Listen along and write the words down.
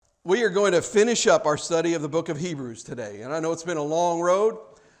We are going to finish up our study of the book of Hebrews today. And I know it's been a long road,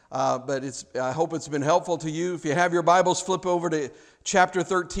 but I hope it's been helpful to you. If you have your Bibles, flip over to chapter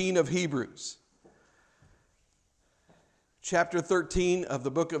 13 of Hebrews. Chapter 13 of the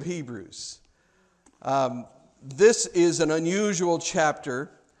book of Hebrews. This is an unusual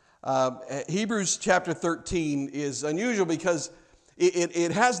chapter. Hebrews chapter 13 is unusual because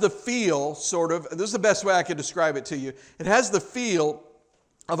it has the feel, sort of, this is the best way I could describe it to you. It has the feel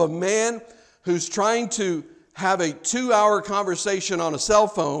of a man who's trying to have a 2-hour conversation on a cell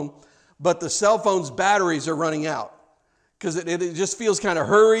phone, but the cell phone's batteries are running out. Because it just feels kind of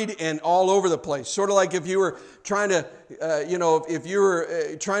hurried and all over the place. Sort of like if you were trying to, if you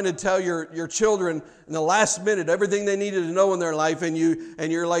were trying to tell your children in the last minute everything they needed to know in their life, and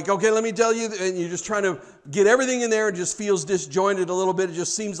you're like, okay, let me tell you, and you're just trying to get everything in there, and it just feels disjointed a little bit. It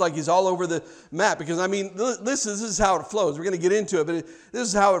just seems like he's all over the map. Because I mean, this is how it flows. We're going to get into it, but this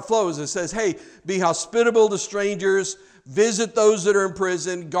is how it flows. It says, hey, be hospitable to strangers. Visit those that are in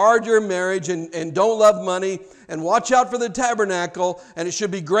prison, guard your marriage, and don't love money, and watch out for the tabernacle, and it should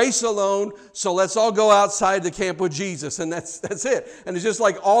be grace alone, so let's all go outside the camp with Jesus, and that's it. And it's just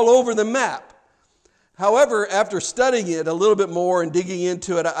like all over the map. However, after studying it a little bit more and digging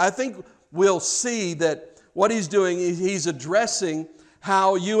into it, I think we'll see that what he's doing is he's addressing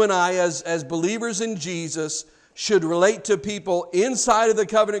how you and I, as believers in Jesus, should relate to people inside of the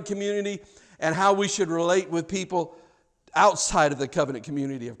covenant community, and how we should relate with people outside of the covenant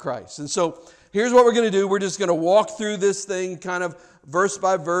community of Christ. And so here's what we're going to do. We're just going to walk through this thing kind of verse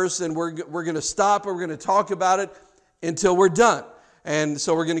by verse, and we're going to stop and we're going to talk about it until we're done. And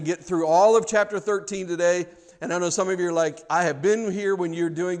so we're going to get through all of chapter 13 today. And I know some of you are like, I have been here when you're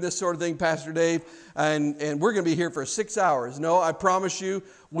doing this sort of thing, Pastor Dave, and we're going to be here for 6 hours. No, I promise you,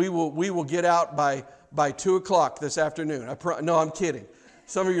 we will get out by 2 o'clock this afternoon. No, I'm kidding.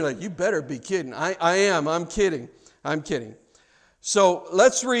 Some of you are like, you better be kidding. I am. I'm kidding. So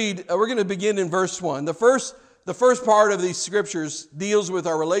let's read. We're going to begin in verse 1. The first part of these scriptures deals with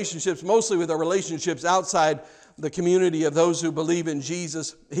our relationships, mostly with our relationships outside the community of those who believe in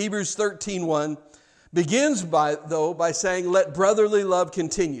Jesus. Hebrews 13:1 begins by saying, let brotherly love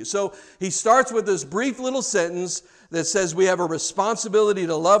continue. So he starts with this brief little sentence that says we have a responsibility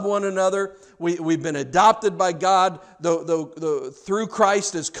to love one another. We've been adopted by God through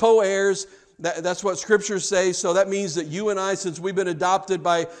Christ as co-heirs. That's what scriptures say. So that means that you and I, since we've been adopted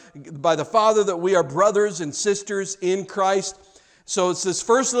by the Father, that we are brothers and sisters in Christ. So it's this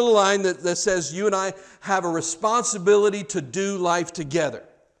first little line that says you and I have a responsibility to do life together.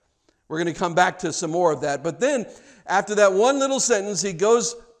 We're going to come back to some more of that. But then after that one little sentence, he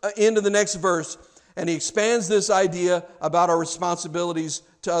goes into the next verse and he expands this idea about our responsibilities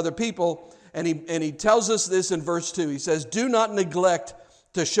to other people. And he tells us this in verse 2. He says, do not neglect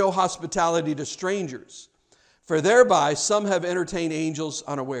to show hospitality to strangers, for thereby some have entertained angels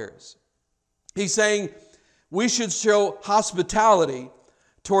unawares. He's saying we should show hospitality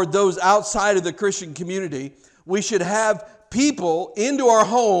toward those outside of the Christian community. We should have people into our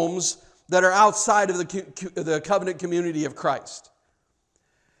homes that are outside of the covenant community of Christ.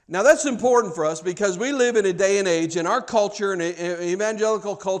 Now that's important for us because we live in a day and age in our culture, in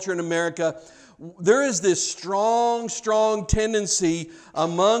evangelical culture in America. There is this strong tendency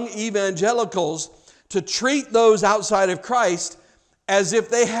among evangelicals to treat those outside of Christ as if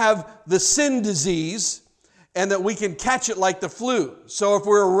they have the sin disease and that we can catch it like the flu. So if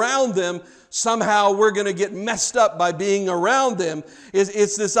we're around them, somehow we're going to get messed up by being around them.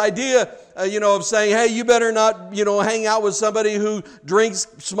 It's this idea, of saying, hey, you better not, hang out with somebody who drinks,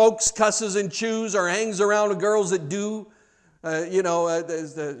 smokes, cusses, and chews, or hangs around with girls that do. I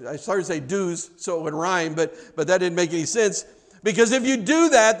started to say do's so it would rhyme, but that didn't make any sense. Because if you do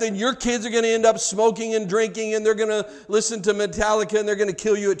that, then your kids are going to end up smoking and drinking, and they're going to listen to Metallica, and they're going to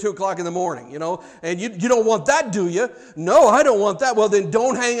kill you at 2 o'clock in the morning, And you don't want that, do you? No, I don't want that. Well, then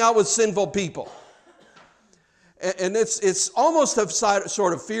don't hang out with sinful people. And it's almost a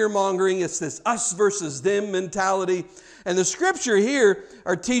sort of fear-mongering. It's this us versus them mentality. And the scripture here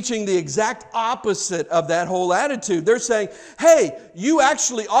are teaching the exact opposite of that whole attitude. They're saying, hey, you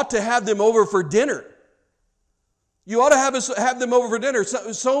actually ought to have them over for dinner. You ought to have them over for dinner.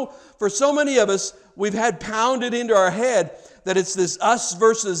 So for so many of us, we've had pounded into our head that it's this us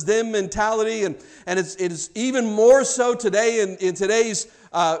versus them mentality. And it is even more so today in today's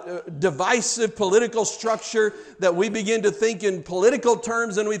divisive political structure that we begin to think in political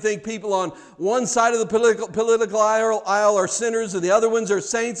terms, and we think people on one side of the political aisle are sinners and the other ones are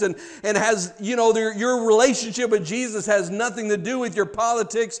saints, and has, your relationship with Jesus has nothing to do with your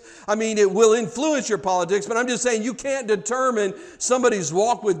politics. I mean, it will influence your politics, but I'm just saying you can't determine somebody's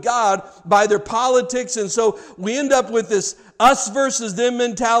walk with God by their politics, and so we end up with this us versus them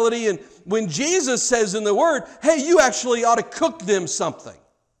mentality. And when Jesus says in the Word, hey, you actually ought to cook them something.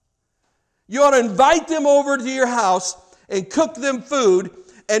 You ought to invite them over to your house and cook them food,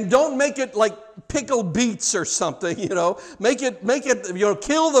 and don't make it like pickled beets or something, Make it,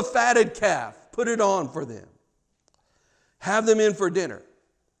 kill the fatted calf. Put it on for them. Have them in for dinner.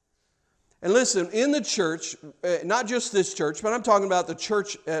 And listen, in the church, not just this church, but I'm talking about the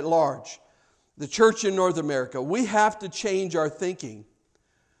church at large, the church in North America, we have to change our thinking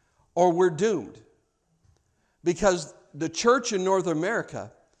or we're doomed. Because the church in North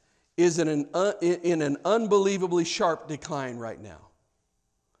America is in an unbelievably sharp decline right now.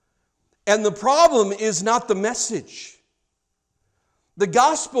 And the problem is not the message. The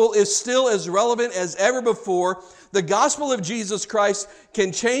gospel is still as relevant as ever before. The gospel of Jesus Christ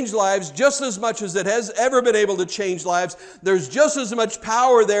can change lives just as much as it has ever been able to change lives. There's just as much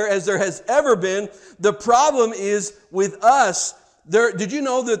power there as there has ever been. The problem is with us. Did you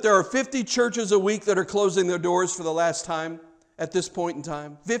know that there are 50 churches a week that are closing their doors for the last time at this point in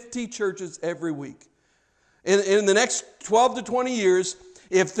time? 50 churches every week. In the next 12 to 20 years,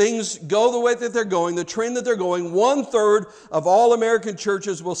 if things go the way that they're going, the trend that they're going, 1/3 of all American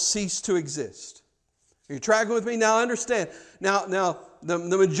churches will cease to exist. Are you tracking with me? Now understand. Now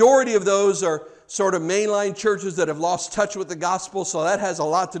the majority of those are sort of mainline churches that have lost touch with the gospel, so that has a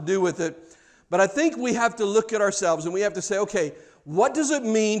lot to do with it. But I think we have to look at ourselves and we have to say, okay, what does it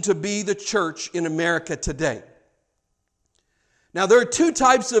mean to be the church in America today? Now, there are two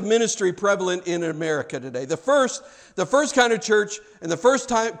types of ministry prevalent in America today. The first kind of church and the first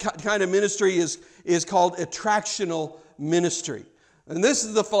kind of ministry is called attractional ministry. And this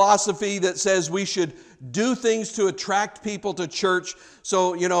is the philosophy that says we should do things to attract people to church.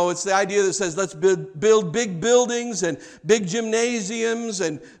 So, it's the idea that says let's build big buildings and big gymnasiums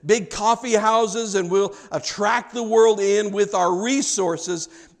and big coffee houses, and we'll attract the world in with our resources.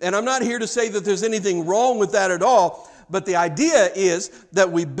 And I'm not here to say that there's anything wrong with that at all. But the idea is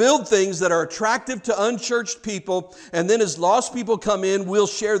that we build things that are attractive to unchurched people, and then as lost people come in, we'll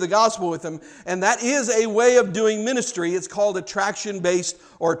share the gospel with them. And that is a way of doing ministry. It's called attraction-based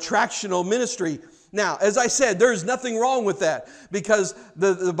or attractional ministry. Now, as I said, there's nothing wrong with that, because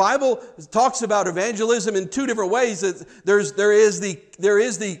the Bible talks about evangelism in two different ways. There is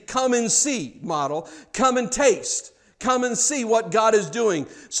the come and see model, come and taste. Come and see what God is doing.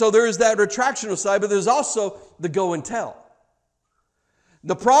 So there is that attractional side, but there's also the go and tell.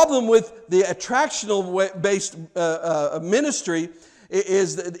 The problem with the attractional-based ministry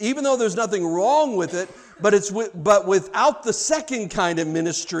is that even though there's nothing wrong with it, but without the second kind of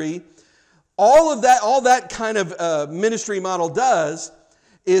ministry, all that kind of ministry model does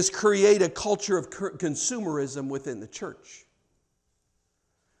is create a culture of consumerism within the church.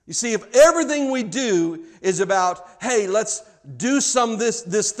 You see, if everything we do is about, hey, let's do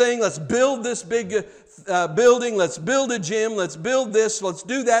this thing, let's build this big building, let's build a gym, let's build this, let's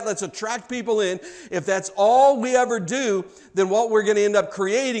do that, let's attract people in. If that's all we ever do, then what we're going to end up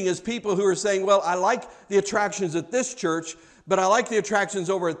creating is people who are saying, well, I like the attractions at this church, but I like the attractions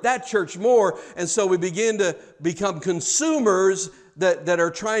over at that church more. And so we begin to become consumers that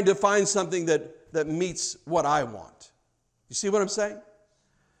are trying to find something that meets what I want. You see what I'm saying?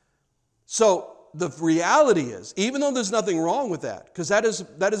 So the reality is, even though there's nothing wrong with that, because that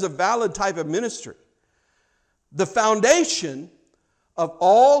is a valid type of ministry, the foundation of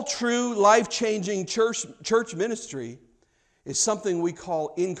all true life-changing church ministry is something we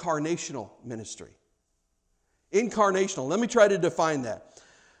call incarnational ministry. Incarnational. Let me try to define that.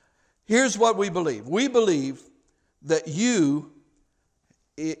 Here's what we believe. We believe that you,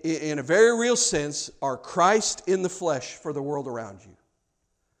 in a very real sense, are Christ in the flesh for the world around you.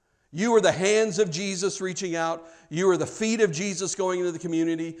 You are the hands of Jesus reaching out. You are the feet of Jesus going into the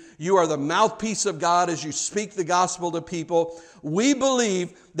community. You are the mouthpiece of God as you speak the gospel to people. We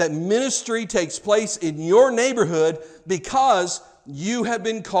believe that ministry takes place in your neighborhood because you have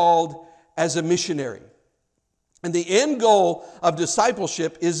been called as a missionary. And the end goal of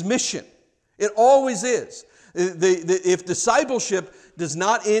discipleship is mission. It always is. If discipleship does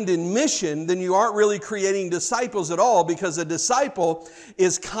not end in mission, then you aren't really creating disciples at all, because a disciple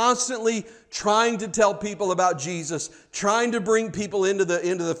is constantly trying to tell people about Jesus, trying to bring people into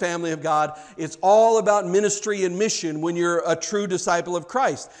the family of God. It's all about ministry and mission when you're a true disciple of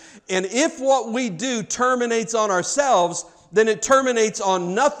Christ. And if what we do terminates on ourselves, then it terminates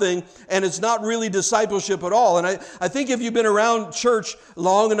on nothing, and it's not really discipleship at all. And I think if you've been around church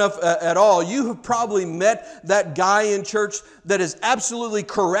long enough at all, you have probably met that guy in church that is absolutely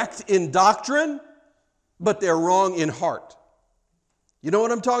correct in doctrine, but they're wrong in heart. You know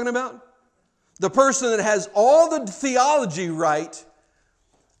what I'm talking about? The person that has all the theology right,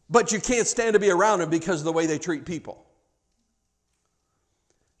 but you can't stand to be around them because of the way they treat people.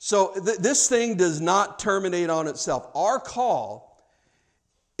 So this thing does not terminate on itself. Our call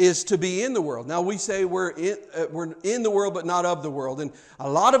is to be in the world. Now we say we're in the world but not of the world. And a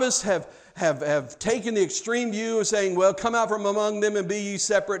lot of us have taken the extreme view of saying, well, come out from among them and be ye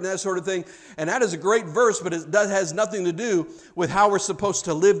separate and that sort of thing. And that is a great verse, but it has nothing to do with how we're supposed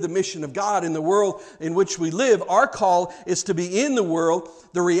to live the mission of God in the world in which we live. Our call is to be in the world.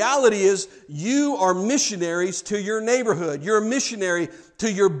 The reality is you are missionaries to your neighborhood. You're a missionary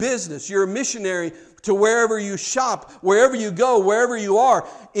to your business. You're a missionary to wherever you shop, wherever you go, wherever you are.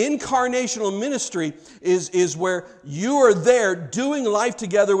 Incarnational ministry is where you are there doing life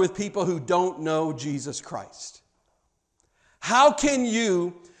together with people who don't know Jesus Christ. How can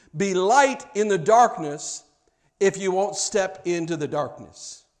you be light in the darkness if you won't step into the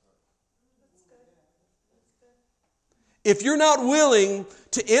darkness? If you're not willing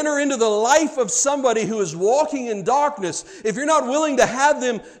to enter into the life of somebody who is walking in darkness, if you're not willing to have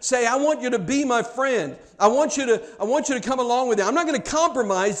them say, I want you to be my friend, I want you to come along with me. I'm not going to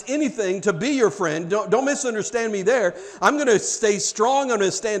compromise anything to be your friend. Don't misunderstand me there. I'm going to stay strong. I'm going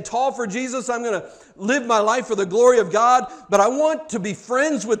to stand tall for Jesus. I'm going to live my life for the glory of God. But I want to be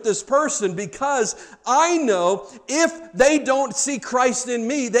friends with this person because I know if they don't see Christ in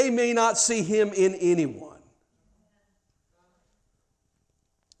me, they may not see Him in anyone.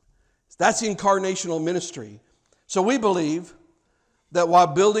 That's incarnational ministry. So we believe that while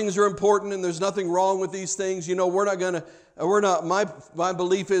buildings are important and there's nothing wrong with these things, my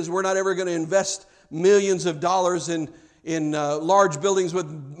belief is we're not ever going to invest millions of dollars in large buildings with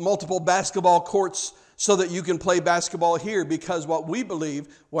multiple basketball courts so that you can play basketball here, because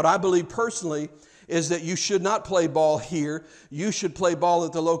what I believe personally, is that you should not play ball here. You should play ball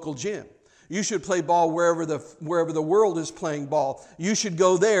at the local gym. You should play ball wherever the world is playing ball. You should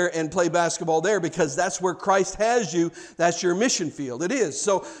go there and play basketball there, because that's where Christ has you. That's your mission field. It is.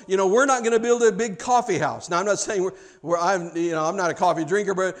 So, we're not going to build a big coffee house. Now, I'm not saying I'm not a coffee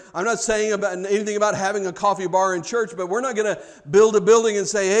drinker, but I'm not saying anything about having a coffee bar in church, but we're not going to build a building and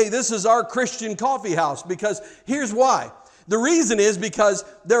say, hey, this is our Christian coffee house, because here's why. The reason is because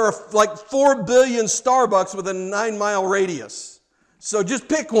there are like 4 billion Starbucks with a 9-mile radius. So just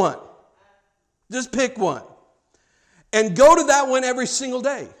pick one. Just pick one. And go to that one every single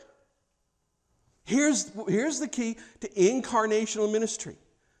day. Here's the key to incarnational ministry.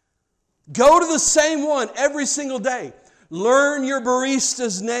 Go to the same one every single day. Learn your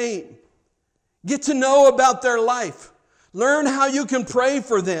barista's name. Get to know about their life. Learn how you can pray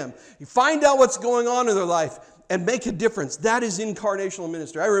for them. Find out what's going on in their life and make a difference. That is incarnational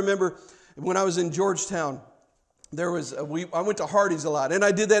ministry. I remember when I was in Georgetown, I went to Hardee's a lot, and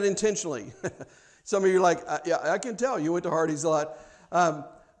I did that intentionally. Some of you are like, yeah, I can tell you went to Hardee's a lot.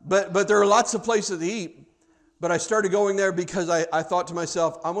 But there are lots of places to eat. But I started going there because I thought to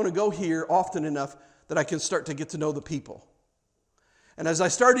myself, I want to go here often enough that I can start to get to know the people. And as I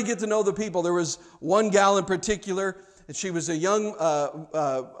started to get to know the people, there was one gal in particular, and she was a young,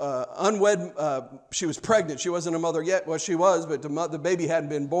 unwed, she was pregnant. She wasn't a mother yet. Well, she was, but the baby hadn't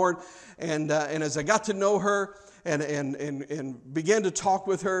been born. And as I got to know her, and began to talk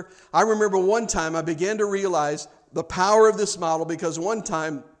with her, I remember one time I began to realize the power of this model, because one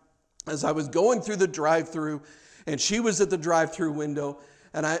time as I was going through the drive-thru, and she was at the drive-thru window,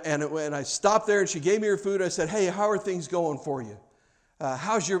 and I stopped there and she gave me her food. I said, hey, how are things going for you?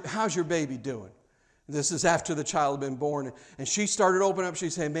 How's your baby doing? This is after the child had been born. And she started opening up. She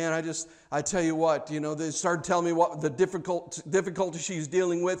said, man, I tell you what, they started telling me what the difficulty she's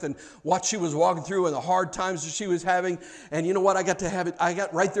dealing with and what she was walking through and the hard times that she was having. And you know what? I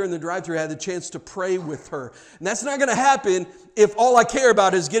got right there in the drive-thru, I had the chance to pray with her. And that's not going to happen if all I care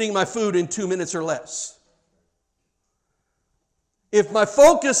about is getting my food in 2 minutes or less. If my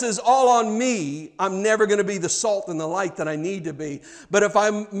focus is all on me, I'm never going to be the salt and the light that I need to be. But if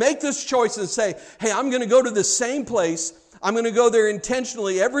I make this choice and say, hey, I'm going to go to the same place, I'm going to go there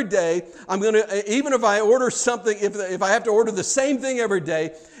intentionally every day. I'm going to, even if I order something, if I have to order the same thing every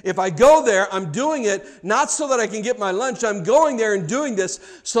day, if I go there, I'm doing it not so that I can get my lunch. I'm going there and doing this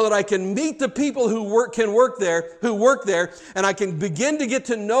so that I can meet the people who work there, and I can begin to get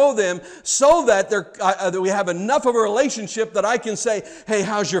to know them so that we have enough of a relationship that I can say, hey,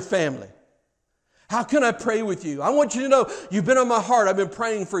 how's your family? How can I pray with you? I want you to know you've been on my heart. I've been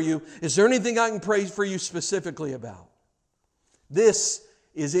praying for you. Is there anything I can pray for you specifically about? This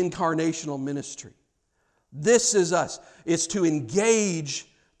is incarnational ministry. This is us. It's to engage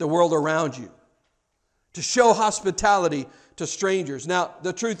the world around you, to show hospitality to strangers. Now,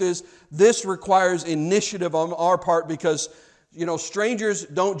 the truth is, this requires initiative on our part because, strangers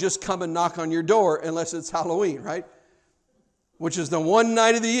don't just come and knock on your door unless it's Halloween, right? Which is the one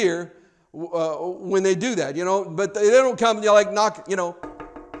night of the year when they do that, but they don't come and you're knock,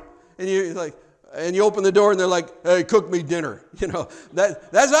 and you open the door and they're like, hey, cook me dinner.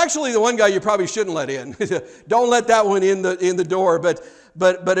 That's actually the one guy you probably shouldn't let in. Don't let that one in the door,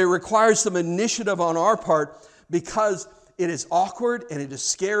 but it requires some initiative on our part because it is awkward and it is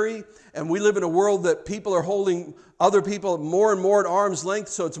scary, and we live in a world that people are holding other people more and more at arm's length,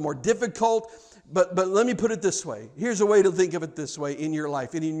 so it's more difficult. But let me put it this way. Here's a way to think of it this way in your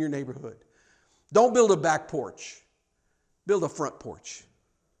life and in your neighborhood. Don't build a back porch. Build a front porch.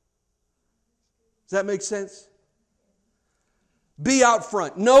 Does that make sense? Be out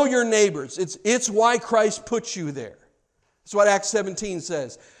front. Know your neighbors. It's why Christ puts you there. That's what Acts 17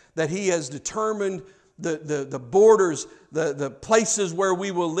 says, that He has determined the borders, the places where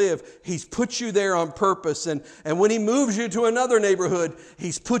we will live. He's put you there on purpose. And when He moves you to another neighborhood,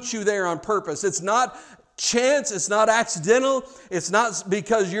 He's put you there on purpose. It's not chance. It's not accidental. It's not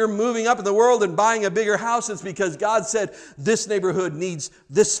because you're moving up in the world and buying a bigger house. It's because God said this neighborhood needs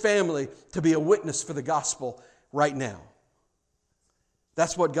this family to be a witness for the gospel right now.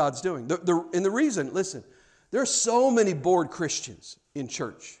 That's what God's doing. And the reason, listen, there are so many bored Christians in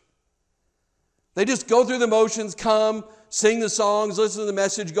church. They just go through the motions, come, sing the songs, listen to the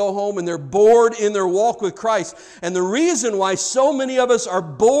message, go home, and they're bored in their walk with Christ. And the reason why so many of us are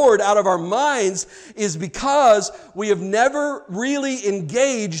bored out of our minds is because we have never really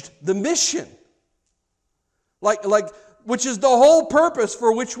engaged the mission. Which is the whole purpose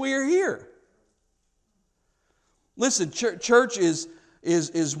for which we are here. Listen, church is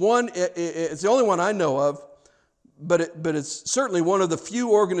one, it's the only one I know of, but it's certainly one of the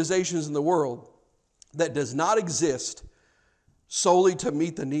few organizations in the world that does not exist solely to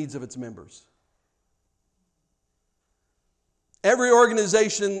meet the needs of its members. Every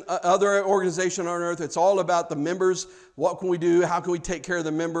organization, other organization on earth, it's all about the members. What can we do? How can we take care of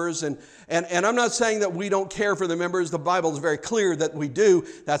the members? And I'm not saying that we don't care for the members. The Bible is very clear that we do.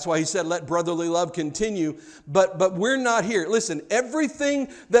 That's why He said, let brotherly love continue. But we're not here. Listen, everything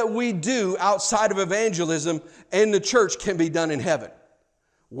that we do outside of evangelism and the church can be done in heaven.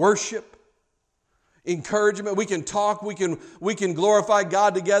 Worship, encouragement, we can talk, we can glorify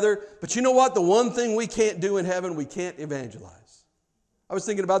God together. But you know what? The one thing we can't do in heaven, we can't evangelize. I was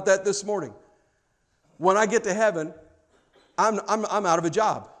thinking about that this morning. When I get to heaven, I'm out of a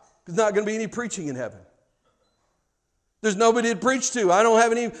job. There's not going to be any preaching in heaven. There's nobody to preach to. I don't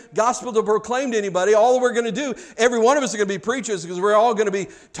have any gospel to proclaim to anybody. All we're going to do, every one of us are going to be preachers because we're all going to be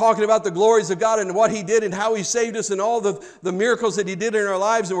talking about the glories of God and what He did and how He saved us and all the miracles that He did in our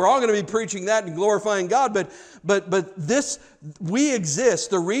lives. And we're all going to be preaching that and glorifying God. But this, we exist.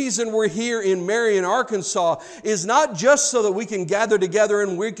 The reason we're here in Marion, Arkansas is not just so that we can gather together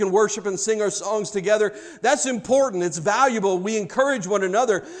and we can worship and sing our songs together. That's important. It's valuable. We encourage one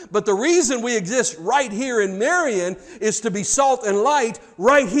another. But the reason we exist right here in Marion is to be salt and light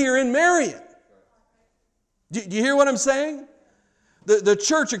right here in Marion. Do you hear what I'm saying? The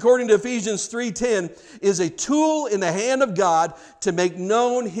church, according to Ephesians 3:10, is a tool in the hand of God to make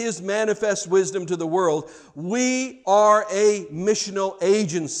known His manifest wisdom to the world. We are a missional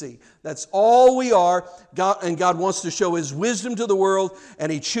agency. That's all we are. God wants to show His wisdom to the world,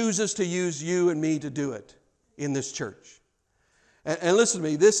 and He chooses to use you and me to do it in this church. And listen to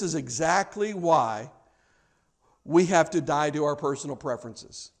me, this is exactly why we have to die to our personal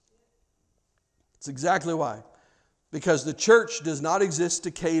preferences. It's exactly why. Because the church does not exist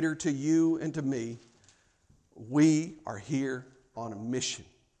to cater to you and to me. We are here on a mission.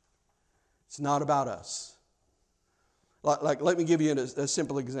 It's not about us. Let me give you a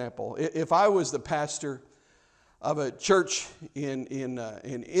simple example. If I was the pastor of a church in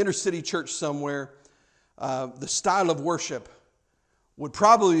inner city church somewhere, the style of worship would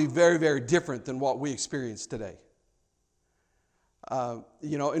probably be very, very different than what we experience today.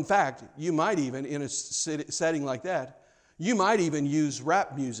 In fact, you might even, in a setting like that, You might even use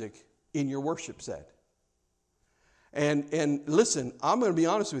rap music in your worship set. And listen, I'm going to be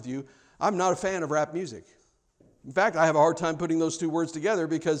honest with you, I'm not a fan of rap music. In fact, I have a hard time putting those two words together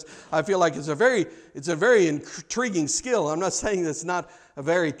because I feel like it's a very intriguing skill. I'm not saying there's not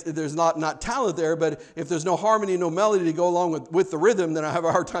talent there, but if there's no harmony, no melody to go along with the rhythm, then I have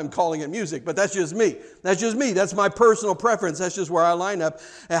a hard time calling it music. But that's just me. That's my personal preference. That's just where I line up.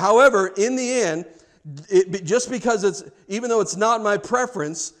 However, in the end, just because even though it's not my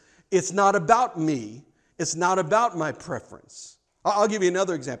preference, it's not about me. It's not about my preference. I'll give you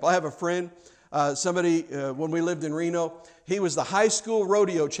another example. I have a friend, when we lived in Reno, he was the high school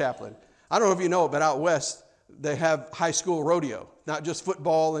rodeo chaplain. I don't know if you know, but out west, they have high school rodeo. Not just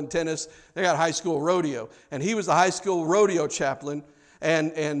football and tennis, they got high school rodeo. And he was the high school rodeo chaplain,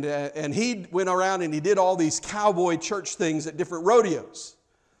 and he went around and he did all these cowboy church things at different rodeos.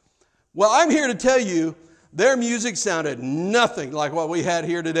 Well, I'm here to tell you, their music sounded nothing like what we had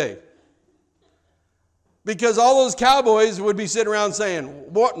here today. Because all those cowboys would be sitting around saying,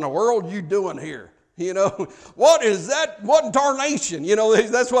 what in the world are you doing here? You know, what is that? What in tarnation? You know,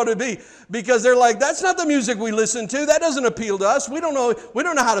 that's what it'd be. Because they're like, that's not the music we listen to. That doesn't appeal to us. We don't know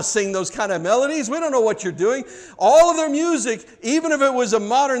how to sing those kind of melodies. We don't know what you're doing. All of their music, even if it was a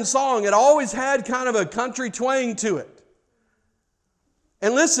modern song, it always had kind of a country twang to it.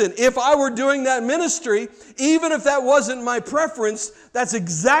 And listen, if I were doing that ministry, even if that wasn't my preference, that's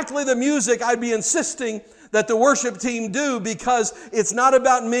exactly the music I'd be insisting that the worship team do, because it's not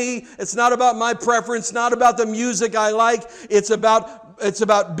about me, it's not about my preference, not about the music I like. It's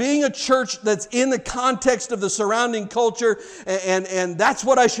about being a church that's in the context of the surrounding culture, and that's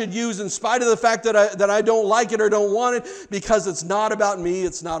what I should use in spite of the fact that I don't like it or don't want it, because it's not about me,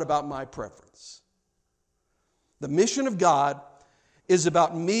 it's not about my preference. The mission of God is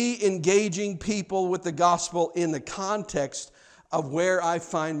about me engaging people with the gospel in the context of where I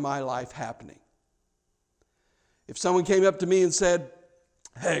find my life happening. If someone came up to me and said,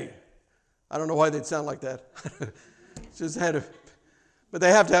 hey, I don't know why they'd sound like that. But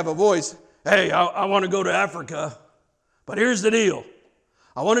they have to have a voice. Hey, I want to go to Africa, but here's the deal.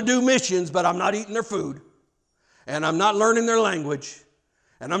 I want to do missions, but I'm not eating their food, and I'm not learning their language,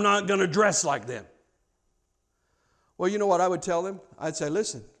 and I'm not going to dress like them. Well, you know what I would tell them? I'd say,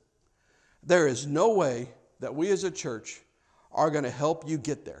 listen, there is no way that we as a church are going to help you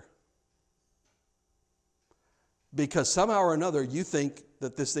get there. Because somehow or another you think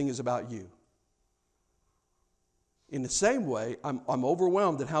that this thing is about you. In the same way, I'm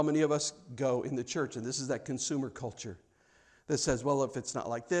overwhelmed at how many of us go in the church, and this is that consumer culture that says, well, if it's not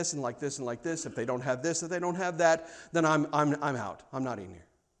like this and like this and like this, if they don't have this, if they don't have that, then I'm out. I'm not in here.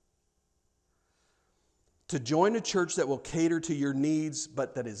 To join a church that will cater to your needs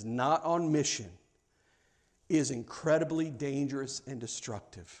but that is not on mission is incredibly dangerous and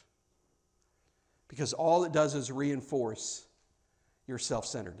destructive. Because all it does is reinforce your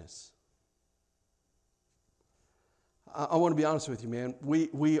self-centeredness. I want to be honest with you, man.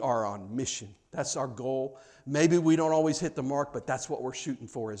 We are on mission. That's our goal. Maybe we don't always hit the mark, but that's what we're shooting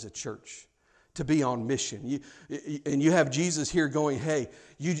for as a church. To be on mission. And you have Jesus here going, hey,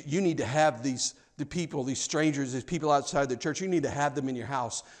 you need to have the people, these strangers, these people outside the church, you need to have them in your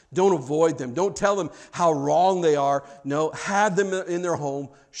house. Don't avoid them. Don't tell them how wrong they are. No, have them in their home.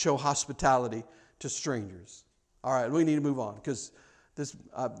 Show hospitality to strangers. All right, we need to move on because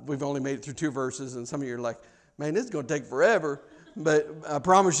we've only made it through 2 verses, and some of you are like, man, this is going to take forever. But I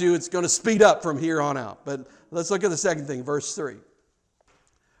promise you it's going to speed up from here on out. But let's look at the second thing, verse 3.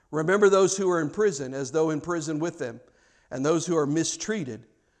 Remember those who are in prison as though in prison with them, and those who are mistreated,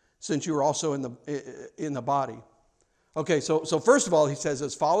 since you are also in the body. Okay, so first of all, he says,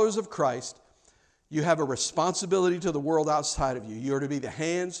 as followers of Christ, you have a responsibility to the world outside of you. You are to be the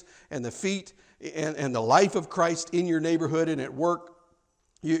hands and the feet and the life of Christ in your neighborhood and at work.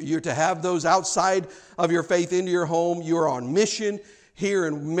 You're to have those outside of your faith into your home. You are on mission here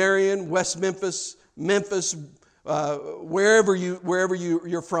in Marion, West Memphis, wherever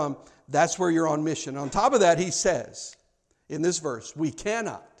you're from. That's where you're on mission. On top of that, he says in this verse, we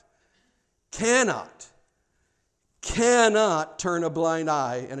cannot turn a blind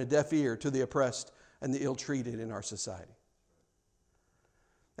eye and a deaf ear to the oppressed and the ill-treated in our society.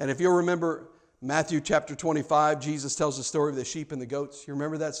 And if you'll remember Matthew chapter 25, Jesus tells the story of the sheep and the goats. You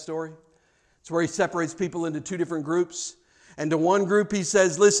remember that story? It's where he separates people into 2 different groups. And to one group he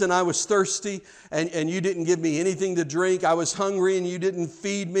says, listen, I was thirsty and you didn't give me anything to drink. I was hungry and you didn't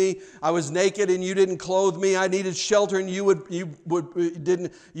feed me. I was naked and you didn't clothe me. I needed shelter and you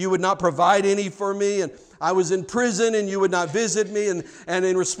would not provide any for me. And I was in prison and you would not visit me. And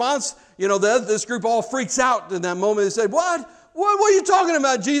in response, this group all freaks out in that moment. They say, What are you talking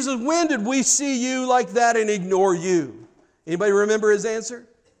about, Jesus? When did we see you like that and ignore you? Anybody remember his answer?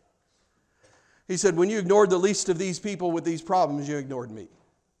 He said, when you ignored the least of these people with these problems, you ignored me.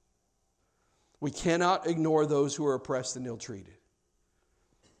 We cannot ignore those who are oppressed and ill-treated.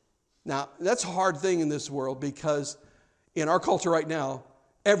 Now, that's a hard thing in this world because in our culture right now,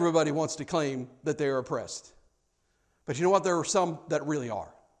 everybody wants to claim that they are oppressed. But you know what? There are some that really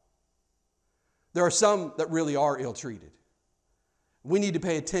are. There are some that really are ill-treated. We need to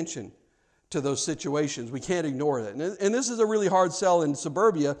pay attention to those situations. We can't ignore that. And this is a really hard sell in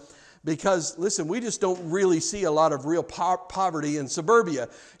suburbia because, listen, we just don't really see a lot of real poverty in suburbia.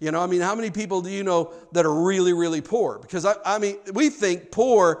 How many people do you know that are really, really poor? Because, we think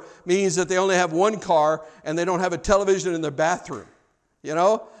poor means that they only have one car and they don't have a television in their bathroom.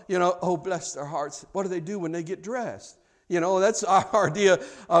 Oh, bless their hearts. What do they do when they get dressed? That's our idea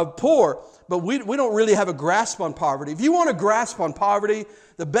of poor. But we don't really have a grasp on poverty. If you want a grasp on poverty,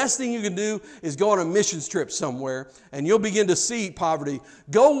 the best thing you can do is go on a missions trip somewhere and you'll begin to see poverty.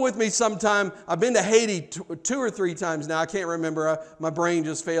 Go with me sometime. I've been to Haiti 2 or 3 times now. I can't remember. My brain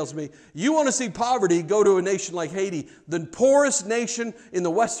just fails me. You want to see poverty, go to a nation like Haiti, the poorest nation in the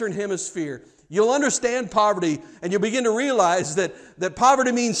Western Hemisphere. You'll understand poverty and you'll begin to realize that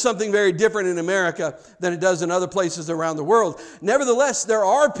poverty means something very different in America than it does in other places around the world. Nevertheless, there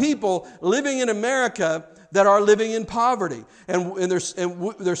are people living in America that are living in poverty. And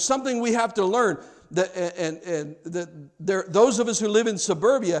there's something we have to learn. Those of us who live in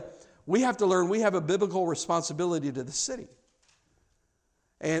suburbia, we have to learn we have a biblical responsibility to the city.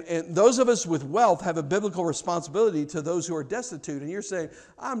 And those of us with wealth have a biblical responsibility to those who are destitute. And you're saying,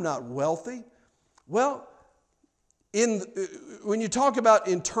 I'm not wealthy. Well, when you talk about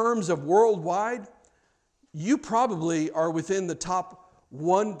in terms of worldwide, you probably are within the top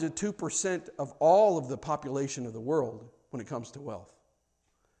 1 to 2% of all of the population of the world when it comes to wealth.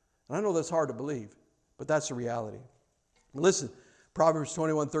 And I know that's hard to believe, but that's the reality. Listen, Proverbs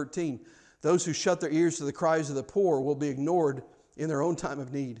 21:13, those who shut their ears to the cries of the poor will be ignored in their own time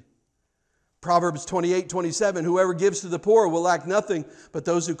of need. Proverbs 28:27, whoever gives to the poor will lack nothing, but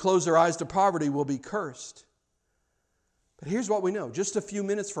those who close their eyes to poverty will be cursed. But here's what we know, just a few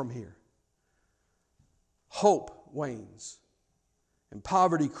minutes from here. Hope wanes and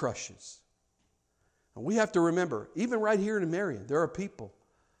poverty crushes. And we have to remember, even right here in Marion, there are people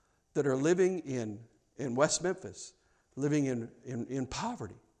that are living in West Memphis, living in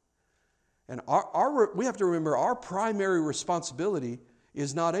poverty. And we have to remember our primary responsibility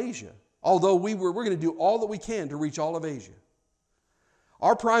is not Asia. Although we're going to do all that we can to reach all of Asia.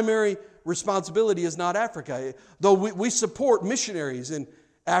 Our primary responsibility is not Africa. Though we support missionaries in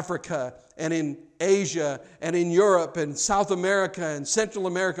Africa and in Asia and in Europe and South America and Central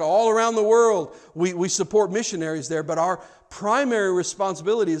America, all around the world, we support missionaries there. But our primary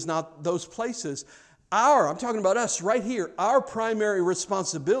responsibility is not those places. I'm talking about us right here. Our primary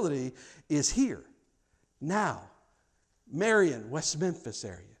responsibility is here, now, Marion, West Memphis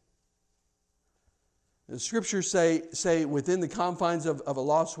area. The scriptures say within the confines of a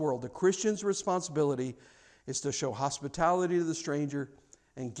lost world, the Christian's responsibility is to show hospitality to the stranger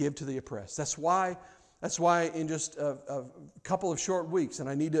and give to the oppressed. That's why in just a couple of short weeks,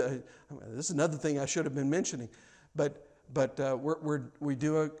 and this is another thing I should have been mentioning, but we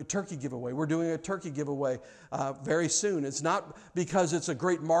do a turkey giveaway. We're doing a turkey giveaway very soon. It's not because it's a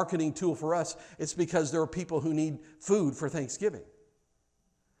great marketing tool for us. It's because there are people who need food for Thanksgiving.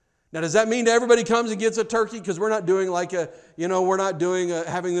 Now, does that mean everybody comes and gets a turkey? Because we're not doing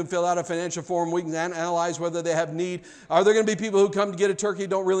having them fill out a financial form. We can analyze whether they have need. Are there going to be people who come to get a turkey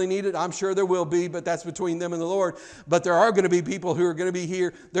don't really need it? I'm sure there will be, but that's between them and the Lord. But there are going to be people who are going to be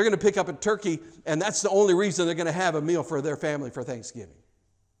here. They're going to pick up a turkey, and that's the only reason they're going to have a meal for their family for Thanksgiving.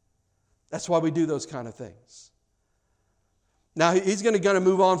 That's why we do those kind of things. Now, he's going to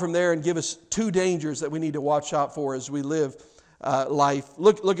move on from there and give us 2 dangers that we need to watch out for as we live life.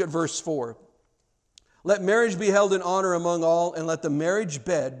 Look at verse 4. Let marriage be held in honor among all, and let the marriage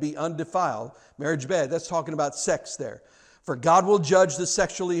bed be undefiled. Marriage bed, that's talking about sex there. For God will judge the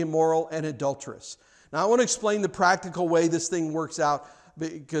sexually immoral and adulterous. Now I want to explain the practical way this thing works out,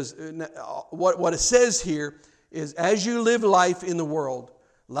 because what it says here is as you live life in the world,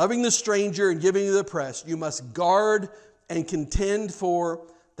 loving the stranger and giving to the oppressed, you must guard and contend for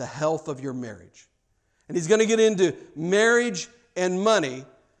the health of your marriage. And he's going to get into marriage and money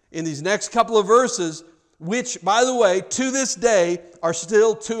in these next couple of verses, which, by the way, to this day are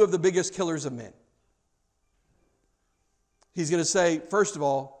still two of the biggest killers of men. He's going to say, first of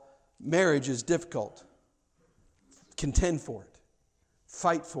all, marriage is difficult. Contend for it.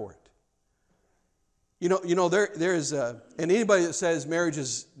 Fight for it. There is and anybody that says marriage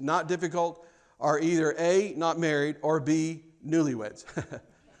is not difficult are either A, not married, or B, newlyweds.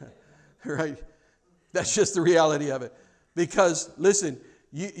 Right? That's just the reality of it. Because, listen,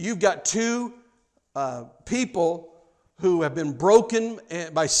 you've got two people who have been broken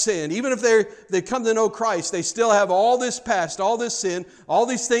by sin. Even if they come to know Christ, they still have all this past, all this sin, all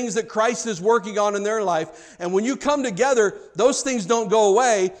these things that Christ is working on in their life. And when you come together, those things don't go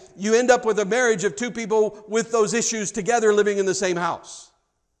away. You end up with a marriage of two people with those issues together living in the same house.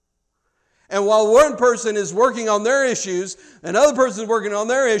 And while one person is working on their issues, another person is working on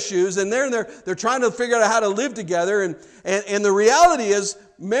their issues, and they're trying to figure out how to live together. And the reality is,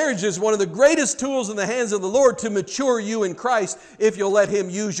 marriage is one of the greatest tools in the hands of the Lord to mature you in Christ if you'll let Him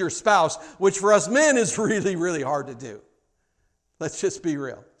use your spouse, which for us men is really, really hard to do. Let's just be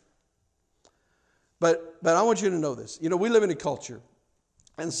real. But I want you to know this. We live in a culture,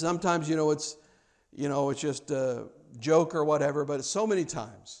 and sometimes, it's just a joke or whatever, but it's so many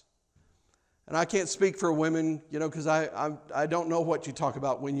times. And I can't speak for women, because I don't know what you talk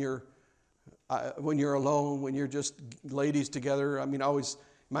about when you're alone, when you're just ladies together. I mean, always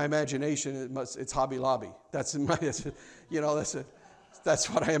my imagination it's Hobby Lobby. That's what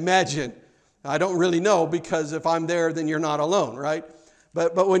I imagine. I don't really know, because if I'm there, then you're not alone, right?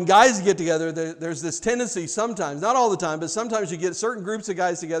 But when guys get together, there's this tendency sometimes, not all the time, but sometimes you get certain groups of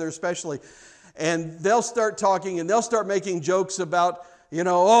guys together, especially, and they'll start talking and they'll start making jokes about,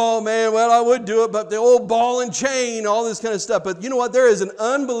 oh man, well, I would do it, but the old ball and chain, all this kind of stuff. But you know what? There is an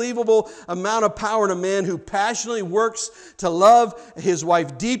unbelievable amount of power in a man who passionately works to love his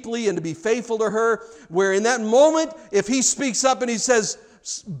wife deeply and to be faithful to her, where in that moment, if he speaks up and he says,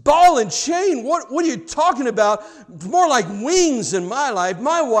 ball and chain, what are you talking about? More like wings in my life.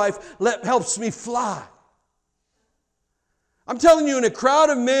 My wife helps me fly. I'm telling you, in a crowd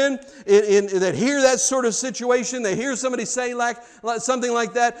of men that hear that sort of situation, they hear somebody say something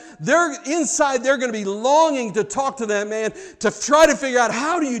like that, they're going to be longing to talk to that man to try to figure out,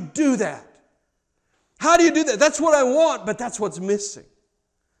 how do you do that? How do you do that? That's what I want, but that's what's missing.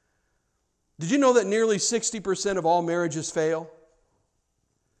 Did you know that nearly 60% of all marriages fail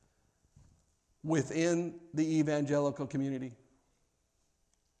within the evangelical community?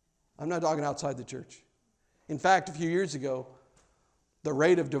 I'm not talking outside the church. In fact, a few years ago, the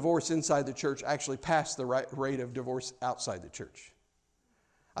rate of divorce inside the church actually passed the rate of divorce outside the church.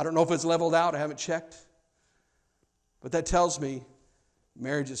 I don't know if it's leveled out. I haven't checked. But that tells me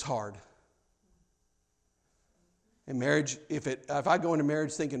marriage is hard. And marriage, if I go into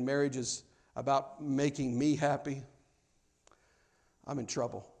marriage thinking marriage is about making me happy, I'm in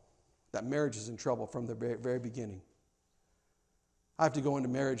trouble. That marriage is in trouble from the very beginning. I have to go into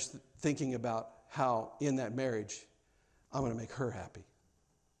marriage thinking about how in that marriage I'm going to make her happy.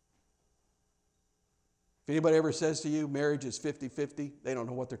 If anybody ever says to you marriage is 50-50, they don't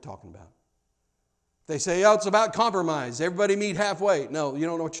know what they're talking about. They say, it's about compromise. Everybody meet halfway. No, you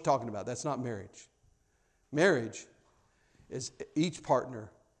don't know what you're talking about. That's not marriage. Marriage is each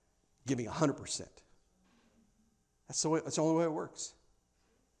partner giving 100%. That's the only way it works.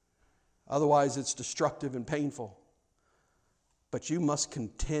 Otherwise, it's destructive and painful. But you must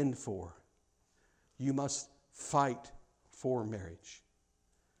contend for. You must fight for marriage.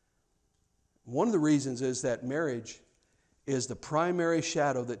 One of the reasons is that marriage is the primary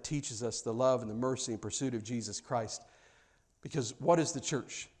shadow that teaches us the love and the mercy and pursuit of Jesus Christ. Because what is the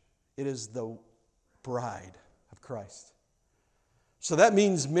church? It is the bride of Christ. So that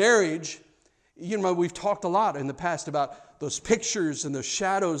means marriage, we've talked a lot in the past about those pictures and those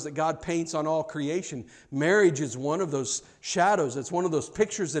shadows that God paints on all creation. Marriage is one of those shadows. It's one of those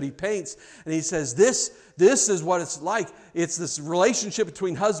pictures that He paints. And He says, this is what it's like. It's this relationship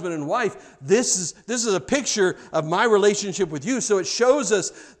between husband and wife. This is a picture of my relationship with you. So it shows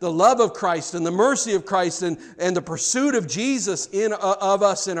us the love of Christ and the mercy of Christ and the pursuit of Jesus of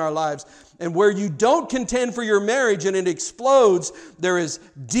us in our lives. And where you don't contend for your marriage and it explodes, there is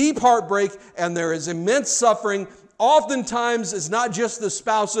deep heartbreak and there is immense suffering. Oftentimes, it's not just the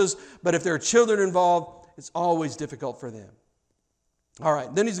spouses, but if there are children involved, it's always difficult for them. All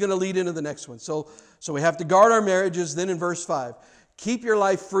right, then he's going to lead into the next one. So we have to guard our marriages. Then in verse 5, keep your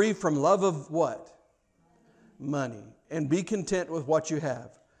life free from love of what? Money. And be content with what you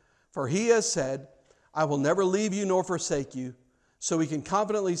have. For He has said, I will never leave you nor forsake you. So we can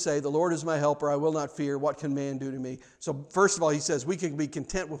confidently say, the Lord is my helper, I will not fear. What can man do to me? So first of all, he says we can be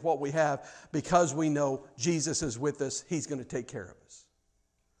content with what we have because we know Jesus is with us. He's going to take care of us.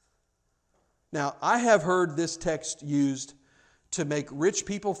 Now, I have heard this text used to make rich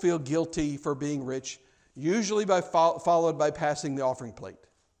people feel guilty for being rich, usually followed by passing the offering plate,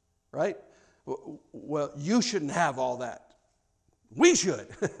 right? Well, you shouldn't have all that. We should.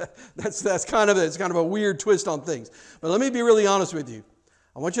 That's kind of a weird twist on things. But let me be really honest with you.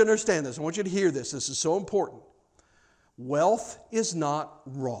 I want you to understand this. I want you to hear this. This is so important. Wealth is not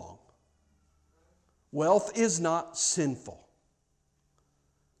wrong. Wealth is not sinful.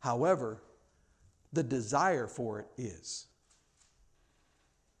 However, the desire for it is.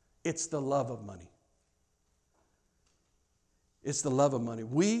 It's the love of money. It's the love of money.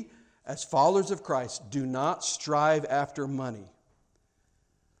 We, as followers of Christ, do not strive after money.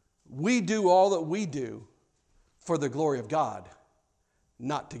 We do all that we do for the glory of God,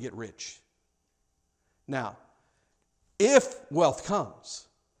 not to get rich. Now, if wealth comes,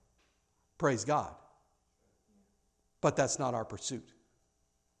 praise God. But that's not our pursuit.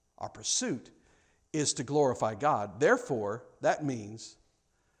 Our pursuit is to glorify God. Therefore, that means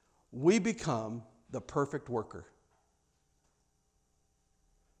we become the perfect worker.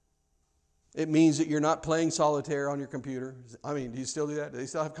 It means that you're not playing solitaire on your computer. I mean, do you still do that? Do they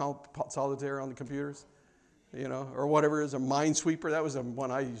still have solitaire on the computers? You know, or whatever it is, a Minesweeper. That was the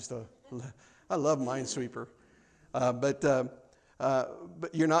one I used to. I love Minesweeper. But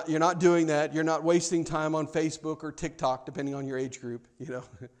you're not doing that. You're not wasting time on Facebook or TikTok, depending on your age group. You know,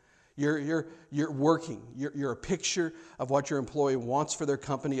 you're working. You're a picture of what your employee wants for their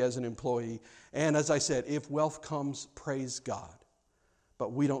company as an employee. And as I said, if wealth comes, praise God.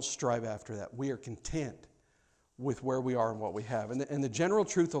 But we don't strive after that. We are content with where we are and what we have. And the general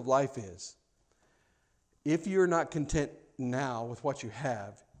truth of life is, if you're not content now with what you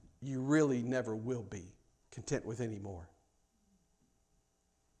have, you really never will be content with any more.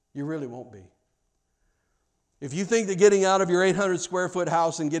 You really won't be. If you think that getting out of your 800 square foot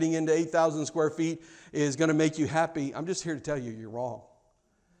house and getting into 8,000 square feet is going to make you happy, I'm just here to tell you you're wrong.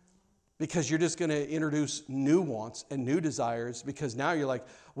 Because you're just going to introduce new wants and new desires, because now you're like,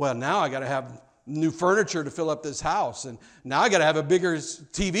 well, now I got to have new furniture to fill up this house, and now I got to have a bigger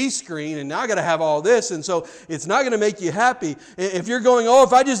TV screen, and now I got to have all this, and so it's not going to make you happy. If you're going, oh,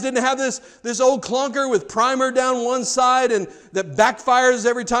 if I just didn't have this old clunker with primer down one side and that backfires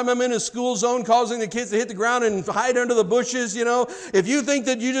every time I'm in a school zone, causing the kids to hit the ground and hide under the bushes, you know, if you think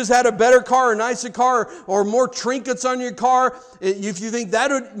that you just had a better car, a nicer car, or more trinkets on your car, if you think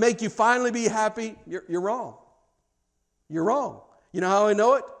that would make you finally be happy, you're wrong. You're wrong. You know how I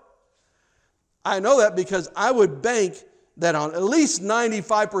know it? I know that because I would bank that on at least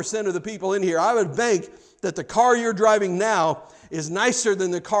 95% of the people in here, I would bank that the car you're driving now is nicer than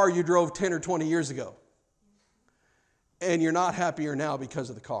the car you drove 10 or 20 years ago. And you're not happier now because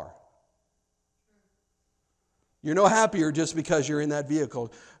of the car. You're no happier just because you're in that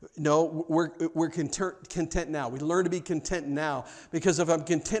vehicle. No, we're content now. We learn to be content now, because if I'm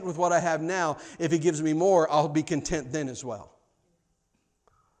content with what I have now, if He gives me more, I'll be content then as well.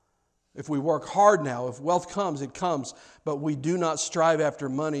 If we work hard now, if wealth comes, it comes. But we do not strive after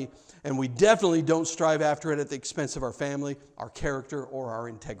money, and we definitely don't strive after it at the expense of our family, our character, or our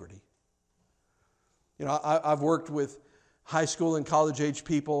integrity. You know, I've worked with high school and college age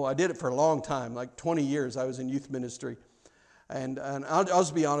people. I did it for a long time, like 20 years. I was in youth ministry. And I'll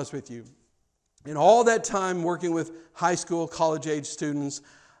just be honest with you. In all that time working with high school, college age students,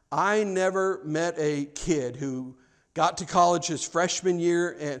 I never met a kid who got to college his freshman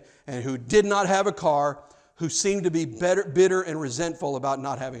year and who did not have a car, who seemed to be bitter and resentful about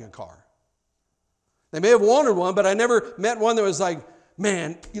not having a car. They may have wanted one, but I never met one that was like,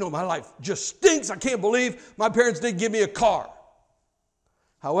 man, you know, my life just stinks. I can't believe my parents didn't give me a car.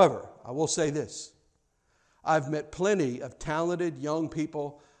 However, I will say this. I've met plenty of talented young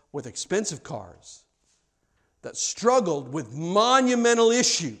people with expensive cars that struggled with monumental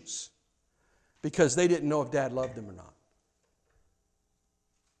issues because they didn't know if Dad loved them or not.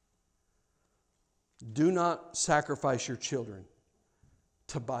 Do not sacrifice your children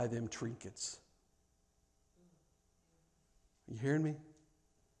to buy them trinkets. You hearing me?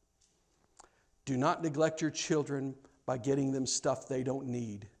 Do not neglect your children by getting them stuff they don't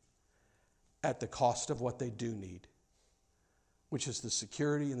need at the cost of what they do need, which is the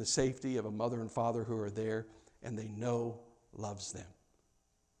security and the safety of a mother and father who are there and they know loves them.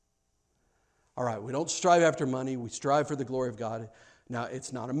 All right, we don't strive after money. We strive for the glory of God. Now,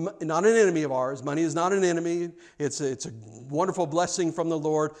 it's not an enemy of ours. Money is not an enemy. It's a wonderful blessing from the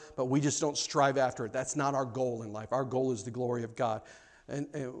Lord, but we just don't strive after it. That's not our goal in life. Our goal is the glory of God, and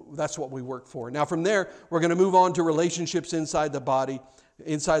that's what we work for. Now, from there, we're going to move on to relationships inside the body,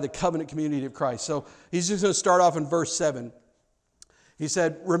 inside the covenant community of Christ. So he's just going to start off in verse 7. He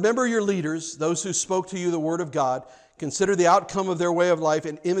said, remember your leaders, those who spoke to you the word of God. Consider the outcome of their way of life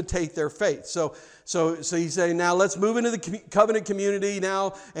and imitate their faith. So he's saying, now let's move into the covenant community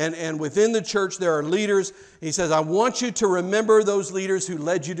now. And within the church, there are leaders. He says, I want you to remember those leaders who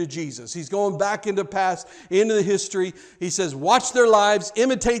led you to Jesus. He's going back into the history. He says, watch their lives,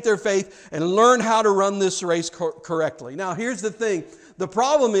 imitate their faith, and learn how to run this race correctly. Now, here's the thing. The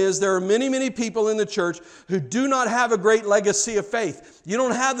problem is there are many, many people in the church who do not have a great legacy of faith. You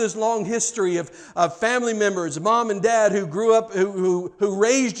don't have this long history of family members, mom and dad who grew up, who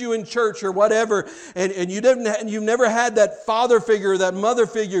raised you in church or whatever, and you've never had that father figure, that mother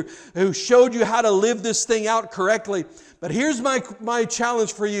figure who showed you how to live this thing out correctly. But here's my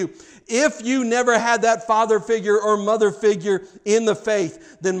challenge for you. If you never had that father figure or mother figure in the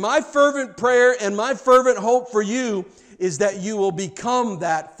faith, then my fervent prayer and my fervent hope for you is that you will become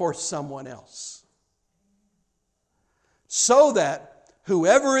that for someone else. So that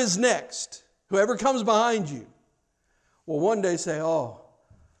whoever is next, whoever comes behind you, will one day say, oh,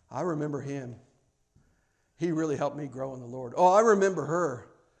 I remember him. He really helped me grow in the Lord. Oh, I remember her.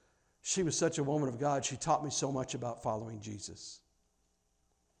 She was such a woman of God. She taught me so much about following Jesus.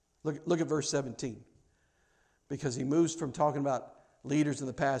 Look at verse 17. Because he moves from talking about leaders in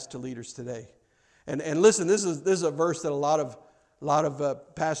the past to leaders today. And listen, this is a verse that a lot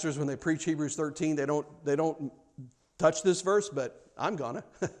of pastors, when they preach Hebrews 13, they don't touch this verse, but I'm gonna.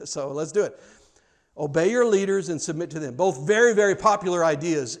 So let's do it. Obey your leaders and submit to them. Both very, very popular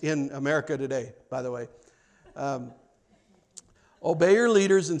ideas in America today, by the way. Obey your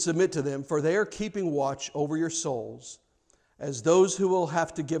leaders and submit to them, for they are keeping watch over your souls as those who will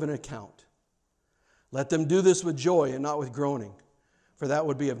have to give an account. Let them do this with joy and not with groaning, for that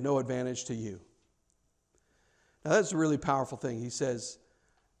would be of no advantage to you. Now that's a really powerful thing. He says,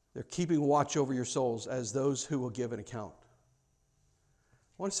 they're keeping watch over your souls as those who will give an account.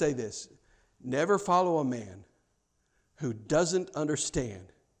 I want to say this. Never follow a man who doesn't understand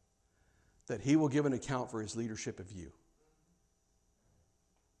that he will give an account for his leadership of you.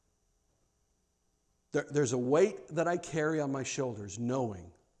 There's a weight that I carry on my shoulders knowing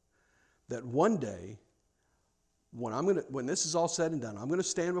that one day, when this is all said and done, I'm going to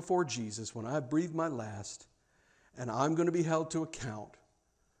stand before Jesus when I have breathed my last, and I'm going to be held to account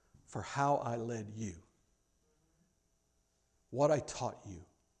for how I led you, what I taught you,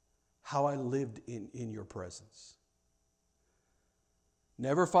 how I lived in your presence.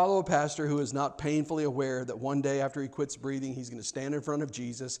 Never follow a pastor who is not painfully aware that one day after he quits breathing, he's going to stand in front of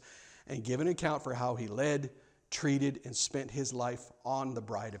Jesus and give an account for how he led, treated, and spent his life on the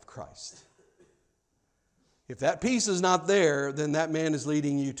bride of Christ. If that piece is not there, then that man is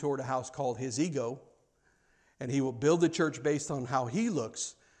leading you toward a house called his ego, and he will build the church based on how he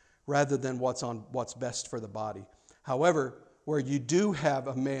looks rather than what's best for the body. However, where you do have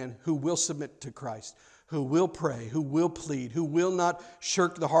a man who will submit to Christ, who will pray, who will plead, who will not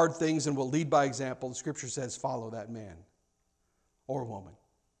shirk the hard things and will lead by example, the Scripture says follow that man or woman.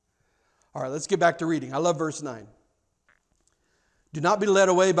 All right, let's get back to reading. I love verse 9. Do not be led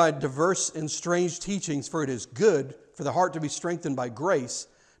away by diverse and strange teachings, for it is good for the heart to be strengthened by grace,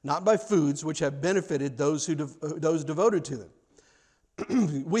 not by foods which have benefited those devoted to them.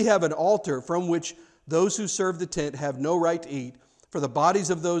 We have an altar from which those who serve the tent have no right to eat, for the bodies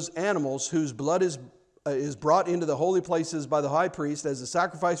of those animals whose blood is brought into the holy places by the high priest as a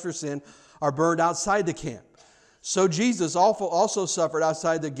sacrifice for sin are burned outside the camp. So Jesus also suffered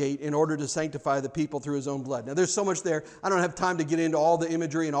outside the gate in order to sanctify the people through his own blood. Now there's so much there. I don't have time to get into all the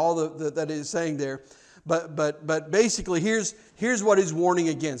imagery and all that is saying there. But basically here's what he's warning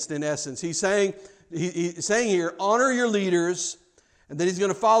against in essence. He's saying here, honor your leaders, and then he's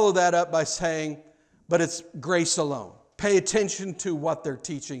going to follow that up by saying, but it's grace alone. Pay attention to what they're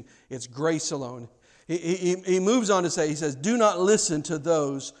teaching. It's grace alone. He moves on to say, he says, do not listen to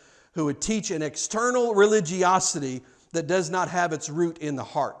those who would teach an external religiosity that does not have its root in the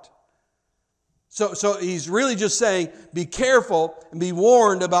heart. So he's really just saying, be careful and be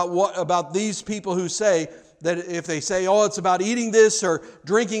warned about these people who say that if they say, oh, it's about eating this or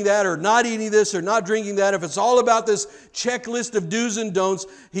drinking that or not eating this or not drinking that, if it's all about this checklist of do's and don'ts,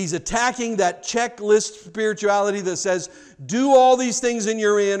 he's attacking that checklist spirituality that says, do all these things and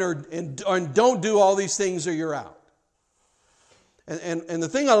you're in, and don't do all these things or you're out. And the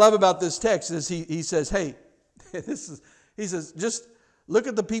thing I love about this text is he says, hey, he says, just Look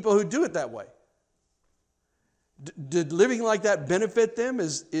at the people who do it that way. Did living like that benefit them?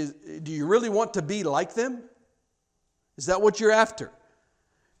 Do you really want to be like them? Is that what you're after?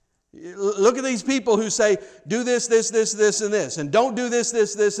 Look at these people who say, do this, this, this, this, and this, and don't do this,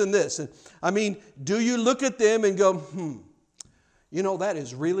 this, this, and this. And, I mean, do you look at them and go, that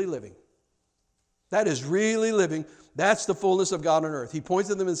is really living. That is really living. That's the fullness of God on earth. He points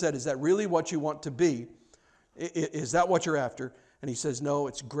at them and said, is that really what you want to be? Is that what you're after? And he says, no,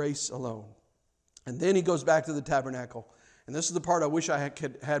 it's grace alone. And then he goes back to the tabernacle. And this is the part I wish I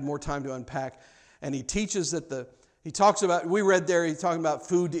had more time to unpack. And he teaches that he talks about, we read there, he's talking about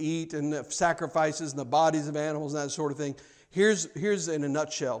food to eat and the sacrifices and the bodies of animals and that sort of thing. Here's in a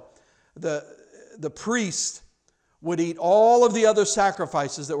nutshell. The priest would eat all of the other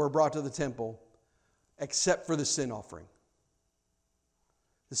sacrifices that were brought to the temple except for the sin offering.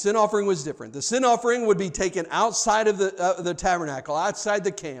 The sin offering was different. The sin offering would be taken outside of the tabernacle, outside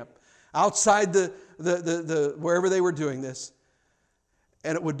the camp, outside the wherever they were doing this,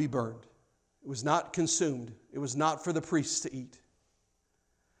 and it would be burned. It was not consumed. It was not for the priests to eat.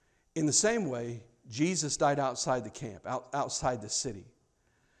 In the same way, Jesus died outside the camp, outside the city.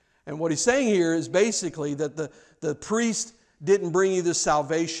 And what he's saying here is basically that the priest didn't bring you this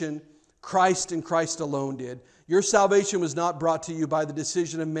salvation. Christ and Christ alone did. Your salvation was not brought to you by the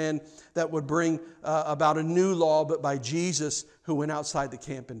decision of men that would bring about a new law, but by Jesus who went outside the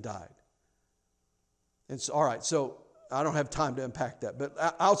camp and died. It's all right, so I don't have time to unpack that. But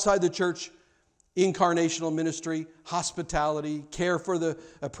outside the church, incarnational ministry, hospitality, care for the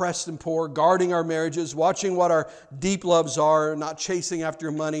oppressed and poor, guarding our marriages, watching what our deep loves are, not chasing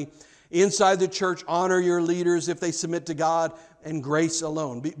after money. Inside the church, honor your leaders if they submit to God, and grace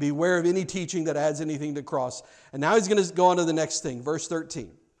alone. Beware of any teaching that adds anything to the cross. And now he's going to go on to the next thing, verse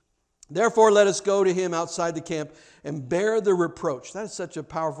 13. Therefore, let us go to him outside the camp and bear the reproach. That is such a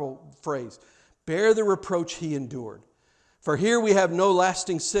powerful phrase. Bear the reproach he endured. For here we have no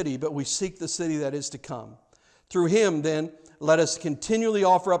lasting city, but we seek the city that is to come. Through him, then, let us continually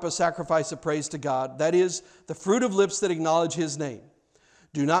offer up a sacrifice of praise to God. That is, the fruit of lips that acknowledge his name.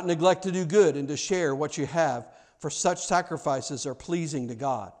 Do not neglect to do good and to share what you have, for such sacrifices are pleasing to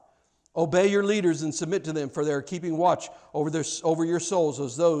God. Obey your leaders and submit to them, for they are keeping watch over your souls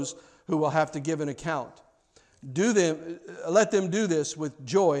as those who will have to give an account. Let them do this with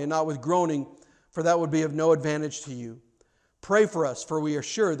joy and not with groaning, for that would be of no advantage to you. Pray for us, for we are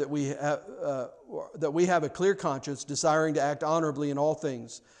sure that we have a clear conscience, desiring to act honorably in all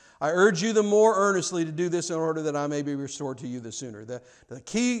things. I urge you the more earnestly to do this in order that I may be restored to you the sooner. The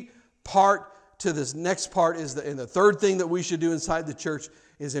key part to this next part is and the third thing that we should do inside the church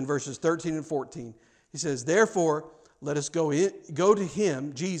is in verses 13 and 14. He says, therefore, let us go to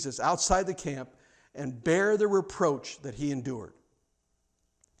him, Jesus, outside the camp and bear the reproach that he endured.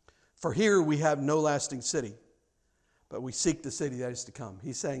 For here we have no lasting city, but we seek the city that is to come.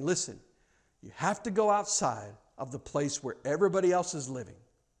 He's saying, listen, you have to go outside of the place where everybody else is living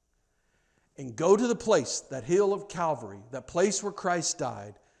and go to the place, that hill of Calvary, that place where Christ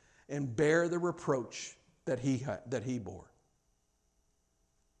died, and bear the reproach that he bore.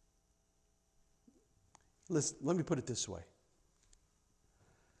 Listen, let me put it this way.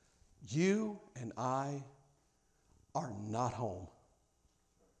 You and I are not home.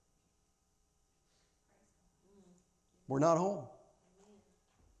 We're not home.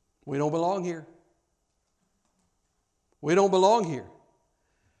 We don't belong here. We don't belong here.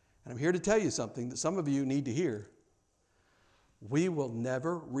 And I'm here to tell you something that some of you need to hear. We will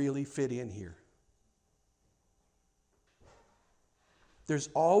never really fit in here. There's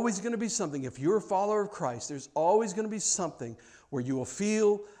always going to be something, if you're a follower of Christ, there's always going to be something where you will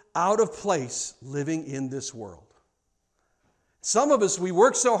feel out of place living in this world. Some of us, we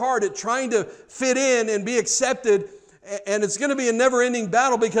work so hard at trying to fit in and be accepted, and it's going to be a never-ending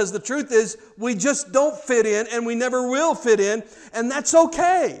battle because the truth is we just don't fit in and we never will fit in, and that's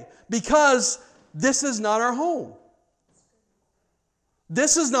okay because this is not our home.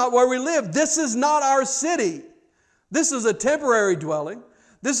 This is not where we live. This is not our city. This is a temporary dwelling.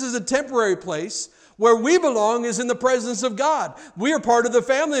 This is a temporary place. Where we belong is in the presence of God. We are part of the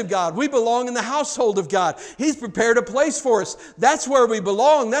family of God. We belong in the household of God. He's prepared a place for us. That's where we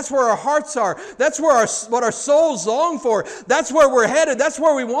belong. That's where our hearts are. That's where what our souls long for. That's where we're headed. That's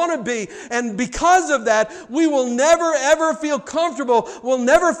where we want to be. And because of that, we will never, ever feel comfortable. We'll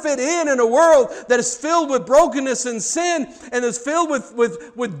never fit in a world that is filled with brokenness and sin and is filled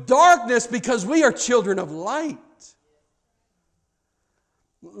with darkness because we are children of light.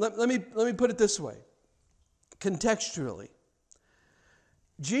 Let me put it this way. Contextually,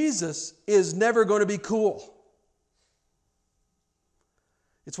 Jesus is never going to be cool.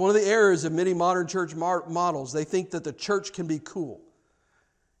 It's one of the errors of many modern church models. They think that the church can be cool.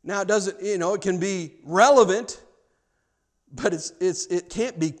 Now, it doesn't, it can be relevant, but it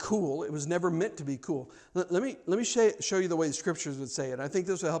can't be cool. It was never meant to be cool. Let me show you the way the Scriptures would say it. I think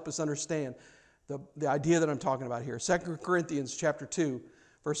this will help us understand the idea that I'm talking about here. 2 Corinthians chapter 2,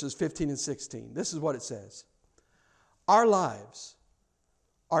 verses 15 and 16. This is what it says. Our lives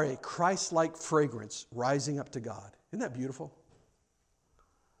are a Christ-like fragrance rising up to God. Isn't that beautiful?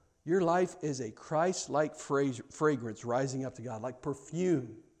 Your life is a Christ-like fragrance rising up to God, like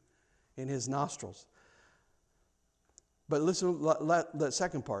perfume in His nostrils. But listen to that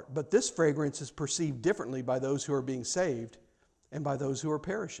second part. But this fragrance is perceived differently by those who are being saved and by those who are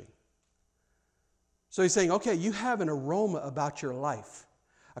perishing. So he's saying, okay, you have an aroma about your life.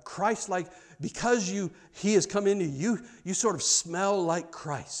 A Christ-like, because He has come into you, you sort of smell like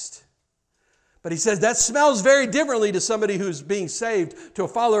Christ. But he says that smells very differently to somebody who's being saved, to a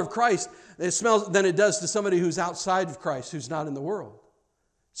follower of Christ. It smells than it does to somebody who's outside of Christ, who's not in the world.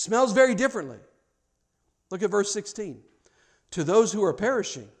 It smells very differently. Look at verse 16. To those who are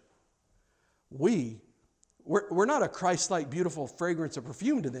perishing, we're not a Christ-like beautiful fragrance of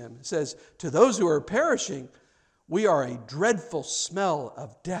perfume to them. It says, to those who are perishing, we are a dreadful smell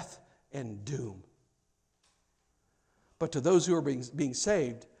of death and doom. But to those who are being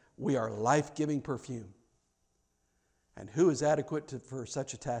saved, we are life-giving perfume. And who is adequate for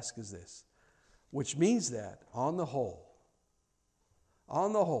such a task as this? Which means that, on the whole,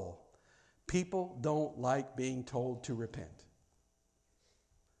 people don't like being told to repent.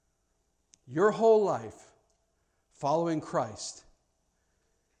 Your whole life following Christ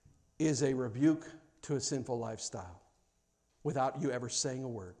is a rebuke to a sinful lifestyle without you ever saying a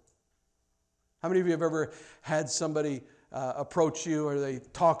word. How many of you have ever had somebody approach you, or they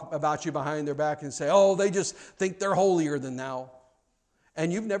talk about you behind their back and say, oh, they just think they're holier than thou,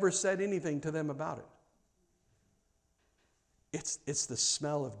 and you've never said anything to them about it? It's the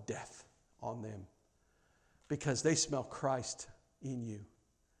smell of death on them because they smell Christ in you.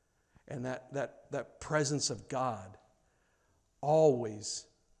 And that presence of God always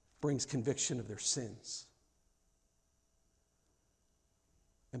brings conviction of their sins.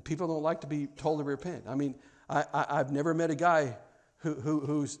 And people don't like to be told to repent. I mean, I've never met a guy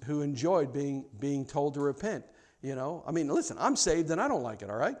who enjoyed being told to repent. I mean, listen, I'm saved and I don't like it.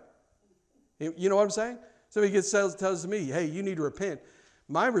 All right, you know what I'm saying? Somebody tells me, "Hey, you need to repent."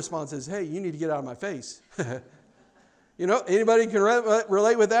 My response is, "Hey, you need to get out of my face." Anybody can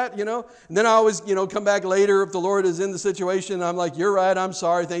relate with that, And then I always, come back later if the Lord is in the situation. I'm like, you're right, I'm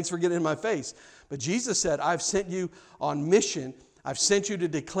sorry, thanks for getting in my face. But Jesus said, I've sent you on mission. I've sent you to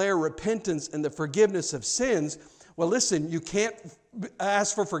declare repentance and the forgiveness of sins. Well, listen, you can't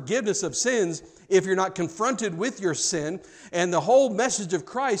ask for forgiveness of sins if you're not confronted with your sin. And the whole message of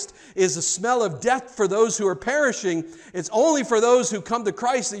Christ is the smell of death for those who are perishing. It's only for those who come to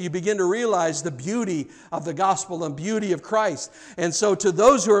Christ that you begin to realize the beauty of the gospel and beauty of Christ. And so to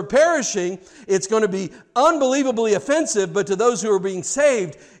those who are perishing, it's going to be unbelievably offensive, but to those who are being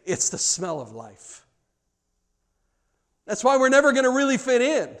saved, it's the smell of life. That's why we're never going to really fit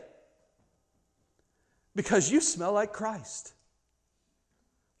in. Because you smell like Christ.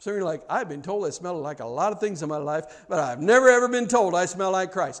 So you're like, I've been told I smell like a lot of things in my life, but I've never ever been told I smell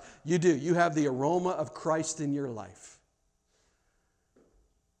like Christ. You do. You have the aroma of Christ in your life.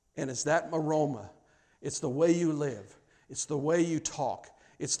 And it's that aroma. It's the way you live. It's the way you talk.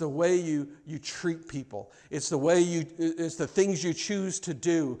 It's the way you treat people. It's the things you choose to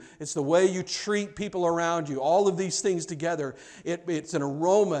do. It's the way you treat people around you. All of these things together, it's an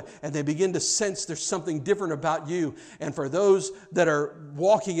aroma, and they begin to sense there's something different about you. And for those that are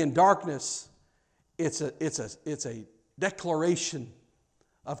walking in darkness, it's a declaration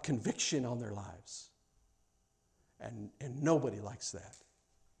of conviction on their lives. And nobody likes that.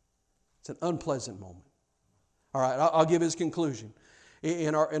 It's an unpleasant moment. All right, I'll give his conclusion.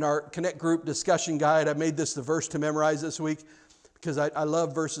 In our Connect Group discussion guide, I made this the verse to memorize this week because I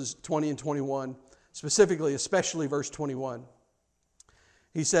love verses 20 and 21, especially verse 21.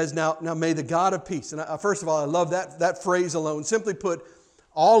 He says, now may the God of peace, and first of all, I love that phrase alone. Simply put,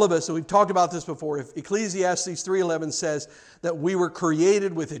 all of us, and we've talked about this before, if Ecclesiastes 3:11 says that we were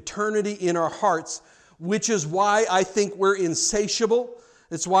created with eternity in our hearts, which is why I think we're insatiable.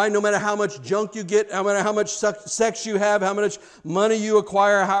 It's why no matter how much junk you get, no matter how much sex you have, how much money you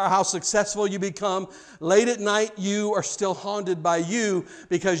acquire, how successful you become, late at night you are still haunted by you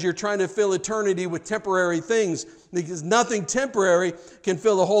because you're trying to fill eternity with temporary things. Because nothing temporary can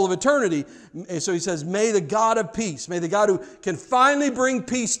fill the whole of eternity. And so he says, may the God of peace, may the God who can finally bring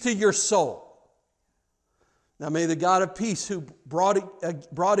peace to your soul. Now may the God of peace, who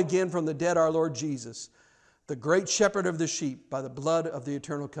brought again from the dead our Lord Jesus, the great shepherd of the sheep, by the blood of the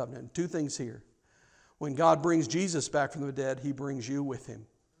eternal covenant. Two things here. When God brings Jesus back from the dead, He brings you with Him.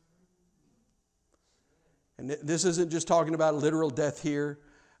 And this isn't just talking about literal death here.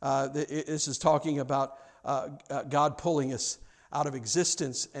 This is talking about God pulling us out of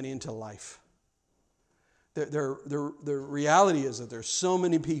existence and into life. The reality is that there's so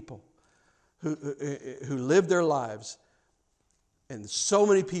many people who live their lives, and so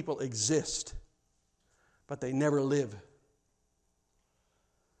many people exist, but they never live.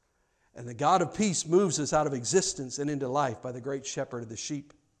 And the God of peace moves us out of existence and into life by the great shepherd of the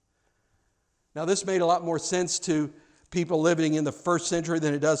sheep. Now, this made a lot more sense to people living in the first century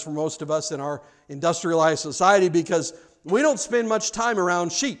than it does for most of us in our industrialized society, because we don't spend much time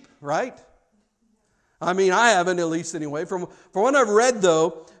around sheep, right? I mean, I haven't, at least anyway. From what I've read,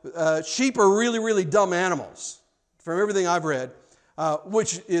 though, sheep are really, really dumb animals, from everything I've read,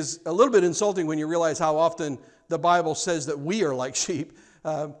 which is a little bit insulting when you realize how often the Bible says that we are like sheep.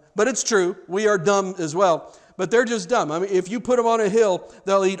 But it's true. We are dumb as well. But they're just dumb. I mean, if you put them on a hill,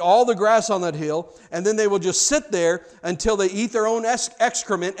 they'll eat all the grass on that hill, and then they will just sit there until they eat their own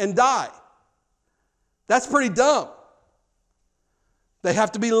excrement and die. That's pretty dumb. They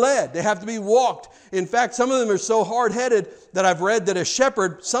have to be led. They have to be walked. In fact, some of them are so hard-headed that I've read that a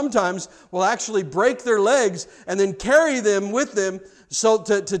shepherd sometimes will actually break their legs and then carry them with them so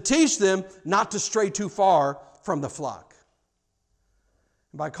to teach them not to stray too far from the flock.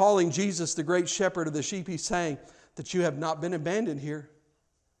 By calling Jesus the great shepherd of the sheep, He's saying that you have not been abandoned here,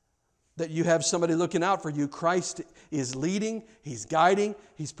 that you have somebody looking out for you. Christ is leading, He's guiding,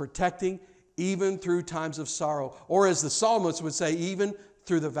 He's protecting, even through times of sorrow. Or as the psalmist would say, even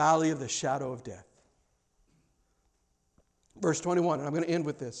through the valley of the shadow of death. Verse 21, and I'm going to end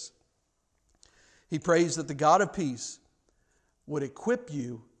with this. He prays that the God of peace would equip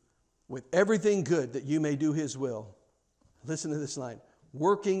you with everything good that you may do His will. Listen to this line.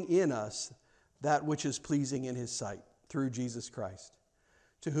 Working in us that which is pleasing in His sight through Jesus Christ,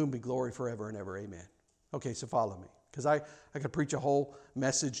 to whom be glory forever and ever. Amen. Okay, so follow me, because I could preach a whole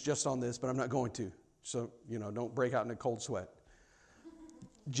message just on this, but I'm not going to. So, don't break out in a cold sweat.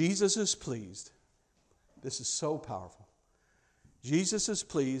 Jesus is pleased. This is so powerful. Jesus is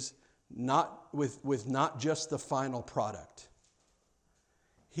pleased not with not just the final product.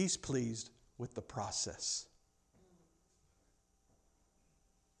 He's pleased with the process.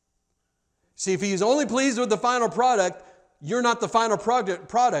 See, if He's only pleased with the final product, you're not the final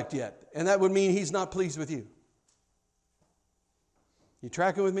product yet. And that would mean He's not pleased with you. You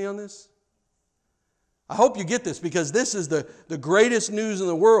tracking with me on this? I hope you get this, because this is the greatest news in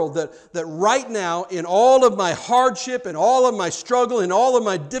the world, that right now, in all of my hardship, in all of my struggle, in all of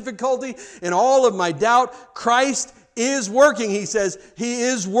my difficulty, in all of my doubt, Christ is working. He says He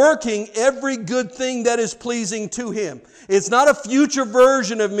is working every good thing that is pleasing to Him. It's not a future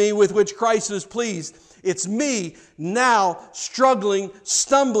version of me with which Christ is pleased. It's me now struggling,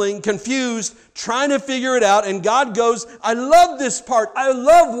 stumbling, confused, trying to figure it out. And God goes, I love this part. I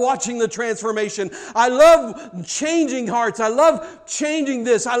love watching the transformation. I love changing hearts. I love changing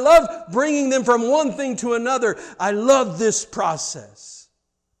this. I love bringing them from one thing to another. I love this process.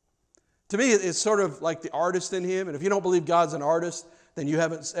 To me, it's sort of like the artist in Him. And if you don't believe God's an artist, then you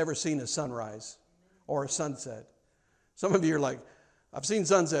haven't ever seen a sunrise or a sunset. Some of you are like, I've seen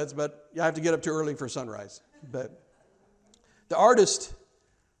sunsets, but you have to get up too early for sunrise. But the artist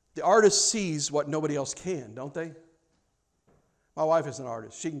sees what nobody else can, don't they? My wife is an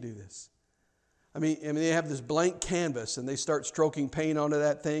artist. She can do this. I mean, they have this blank canvas, and they start stroking paint onto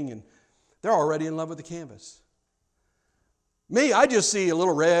that thing, and they're already in love with the canvas. Me, I just see a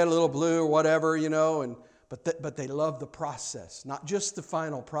little red, a little blue, or whatever, but they love the process, not just the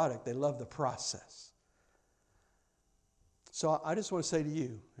final product. They love the process. So I just want to say to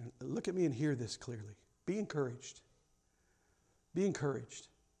you, look at me and hear this clearly. Be encouraged. Be encouraged.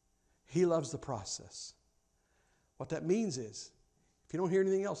 He loves the process. What that means is, if you don't hear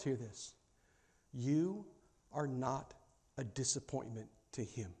anything else, hear this. You are not a disappointment to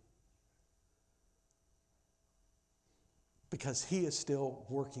Him. Because He is still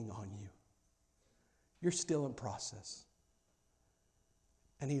working on you. You're still in process.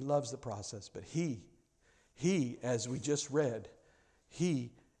 And He loves the process, but He, as we just read,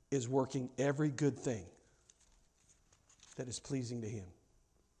 He is working every good thing that is pleasing to Him.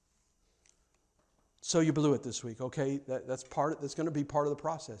 So you blew it this week, okay? That's going to be part of the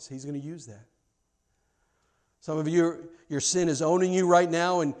process. He's going to use that. Some of you, your sin is owning you right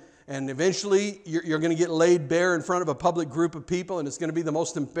now, and and eventually you're going to get laid bare in front of a public group of people, and it's going to be the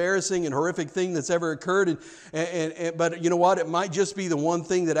most embarrassing and horrific thing that's ever occurred. But you know what? It might just be the one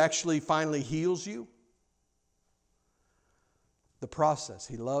thing that actually finally heals you. The process.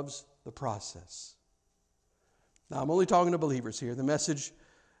 He loves the process. Now, I'm only talking to believers here. The message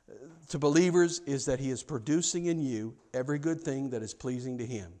to believers is that He is producing in you every good thing that is pleasing to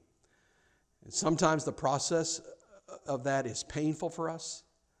Him. And sometimes the process of that is painful for us.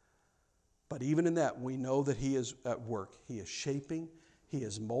 But even in that, we know that He is at work. He is shaping. He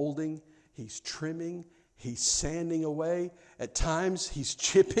is molding. He's trimming. He's sanding away. At times, He's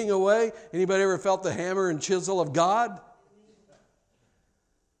chipping away. Anybody ever felt the hammer and chisel of God?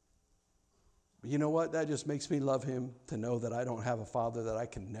 But you know what? That just makes me love Him to know that I don't have a Father that I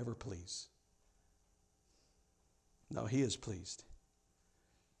can never please. No, He is pleased.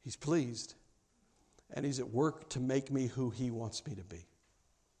 He's pleased. And He's at work to make me who He wants me to be.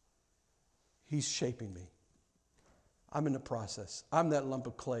 He's shaping me. I'm in the process. I'm that lump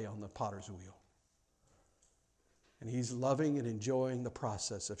of clay on the potter's wheel. And He's loving and enjoying the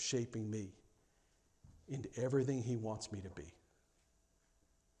process of shaping me into everything He wants me to be.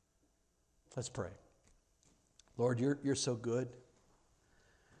 Let's pray. Lord, you're so good.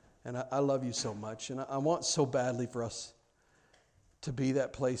 And I love You so much. And I want so badly for us to be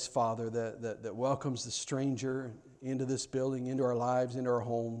that place, Father, that welcomes the stranger into this building, into our lives, into our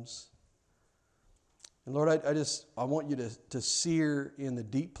homes. And Lord, I want You to sear in the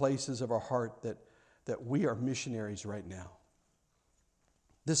deep places of our heart that we are missionaries right now.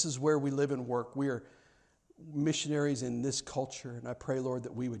 This is where we live and work. We are missionaries in this culture. And I pray, Lord,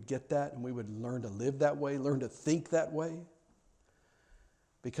 that we would get that and we would learn to live that way, learn to think that way.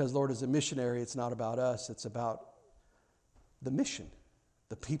 Because, Lord, as a missionary, it's not about us. It's about the mission,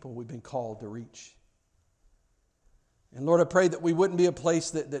 the people we've been called to reach. And, Lord, I pray that we wouldn't be a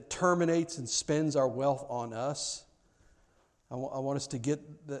place that terminates and spends our wealth on us. I want us to get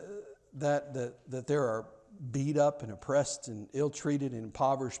that there are beat up and oppressed and ill-treated and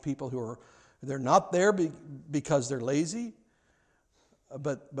impoverished people they're not there because they're lazy,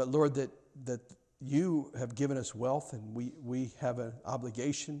 but Lord, that You have given us wealth and we have an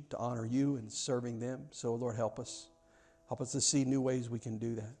obligation to honor You in serving them. So Lord, help us. Help us to see new ways we can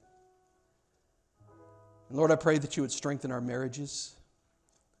do that. And Lord, I pray that You would strengthen our marriages.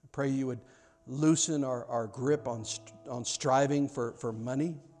 I pray You would loosen our grip on striving for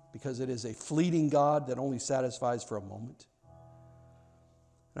money, because it is a fleeting God that only satisfies for a moment.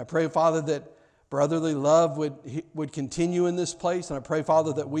 And I pray, Father, that brotherly love would continue in this place. And I pray,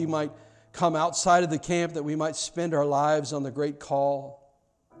 Father, that we might come outside of the camp, that we might spend our lives on the great call.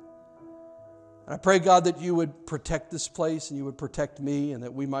 And I pray, God, that You would protect this place and You would protect me, and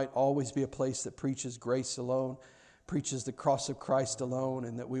that we might always be a place that preaches grace alone, preaches the cross of Christ alone,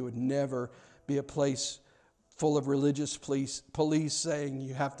 and that we would never be a place full of religious police saying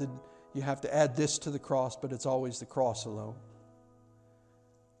you have to add this to the cross, but it's always the cross alone.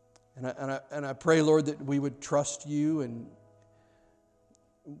 And I pray, Lord, that we would trust You, and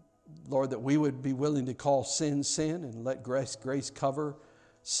Lord, that we would be willing to call sin, sin, and let grace cover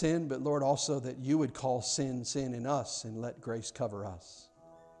sin, but Lord, also that You would call sin, sin in us, and let grace cover us.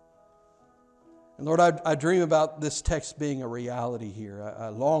 And Lord, I dream about this text being a reality here. I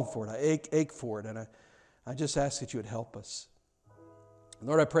long for it. I ache for it, and I just ask that You would help us. And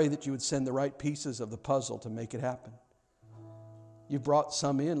Lord, I pray that You would send the right pieces of the puzzle to make it happen. You've brought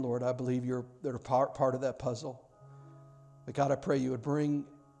some in, Lord. I believe they're part of that puzzle. But God, I pray You would bring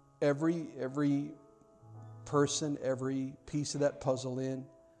every person, every piece of that puzzle in,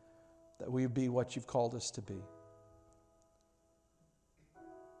 that we would be what You've called us to be.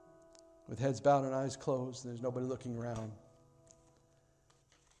 With heads bowed and eyes closed, there's nobody looking around.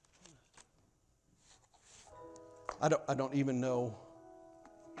 I don't even know.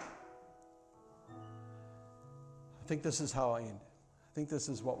 I think this is how I end it. I think this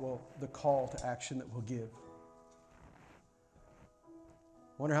is the call to action that we'll give.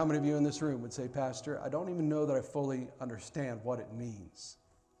 I wonder how many of you in this room would say, Pastor, I don't even know that I fully understand what it means.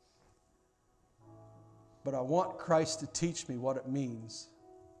 But I want Christ to teach me what it means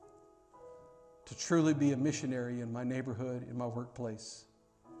to truly be a missionary in my neighborhood, in my workplace,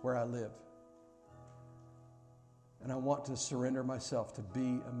 where I live. And I want to surrender myself to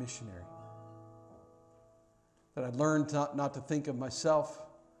be a missionary. That I'd learn not to think of myself,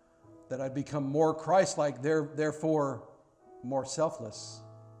 that I'd become more Christ-like, therefore more selfless.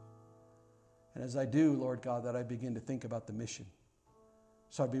 And as I do, Lord God, that I begin to think about the mission.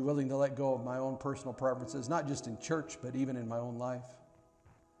 So I'd be willing to let go of my own personal preferences, not just in church, but even in my own life.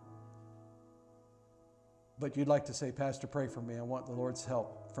 but you'd like to say, Pastor, pray for me. I want the Lord's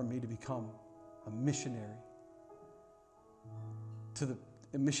help for me to become a missionary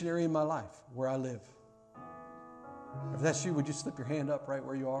a missionary in my life where I live. If that's you, would you slip your hand up right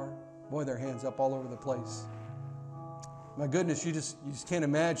where you are? Boy, their hands up all over the place. My goodness, you just can't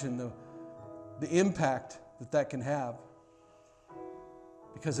imagine the impact that can have.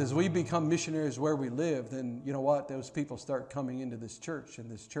 Because as we become missionaries where we live, then you know what? Those people start coming into this church, and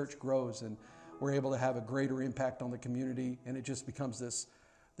this church grows, and we're able to have a greater impact on the community, and it just becomes this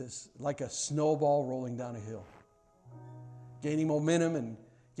like a snowball rolling down a hill, gaining momentum and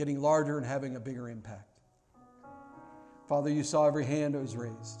getting larger and having a bigger impact. Father, you saw every hand that was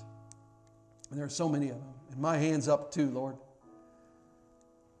raised, and there are so many of them, and my hand's up too, Lord.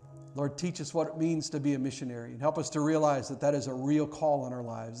 Lord, teach us what it means to be a missionary, and help us to realize that is a real call in our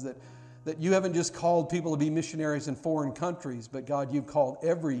lives, that you haven't just called people to be missionaries in foreign countries, but God, you've called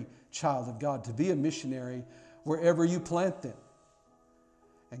every child of God to be a missionary wherever you plant them.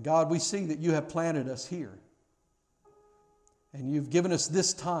 And God, we see that you have planted us here. And you've given us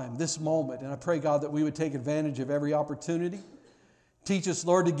this time, this moment, and I pray, God, that we would take advantage of every opportunity. Teach us,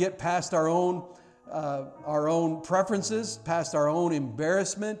 Lord, to get past our own preferences, past our own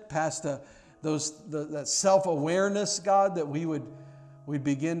embarrassment, past that self-awareness, God, that we'd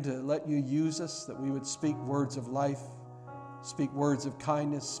begin to let you use us, that we would speak words of life, speak words of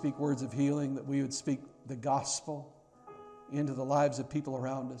kindness, speak words of healing, that we would speak the gospel into the lives of people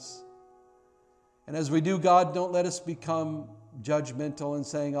around us. And as we do, God, don't let us become judgmental and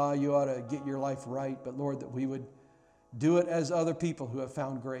saying, you ought to get your life right, but Lord, that we would do it as other people who have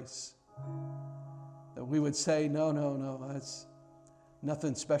found grace. That we would say, no, that's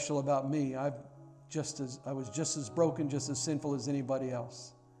nothing special about me. I was just as broken, just as sinful as anybody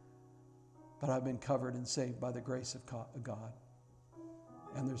else. But I've been covered and saved by the grace of God.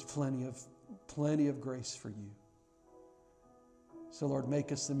 And there's plenty of grace for you. So Lord,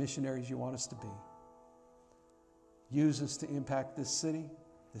 make us the missionaries you want us to be. Use us to impact this city,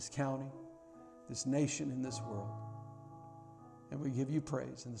 this county, this nation, and this world. And we give you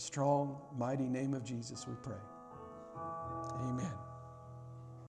praise. In the strong, mighty name of Jesus we pray. Amen.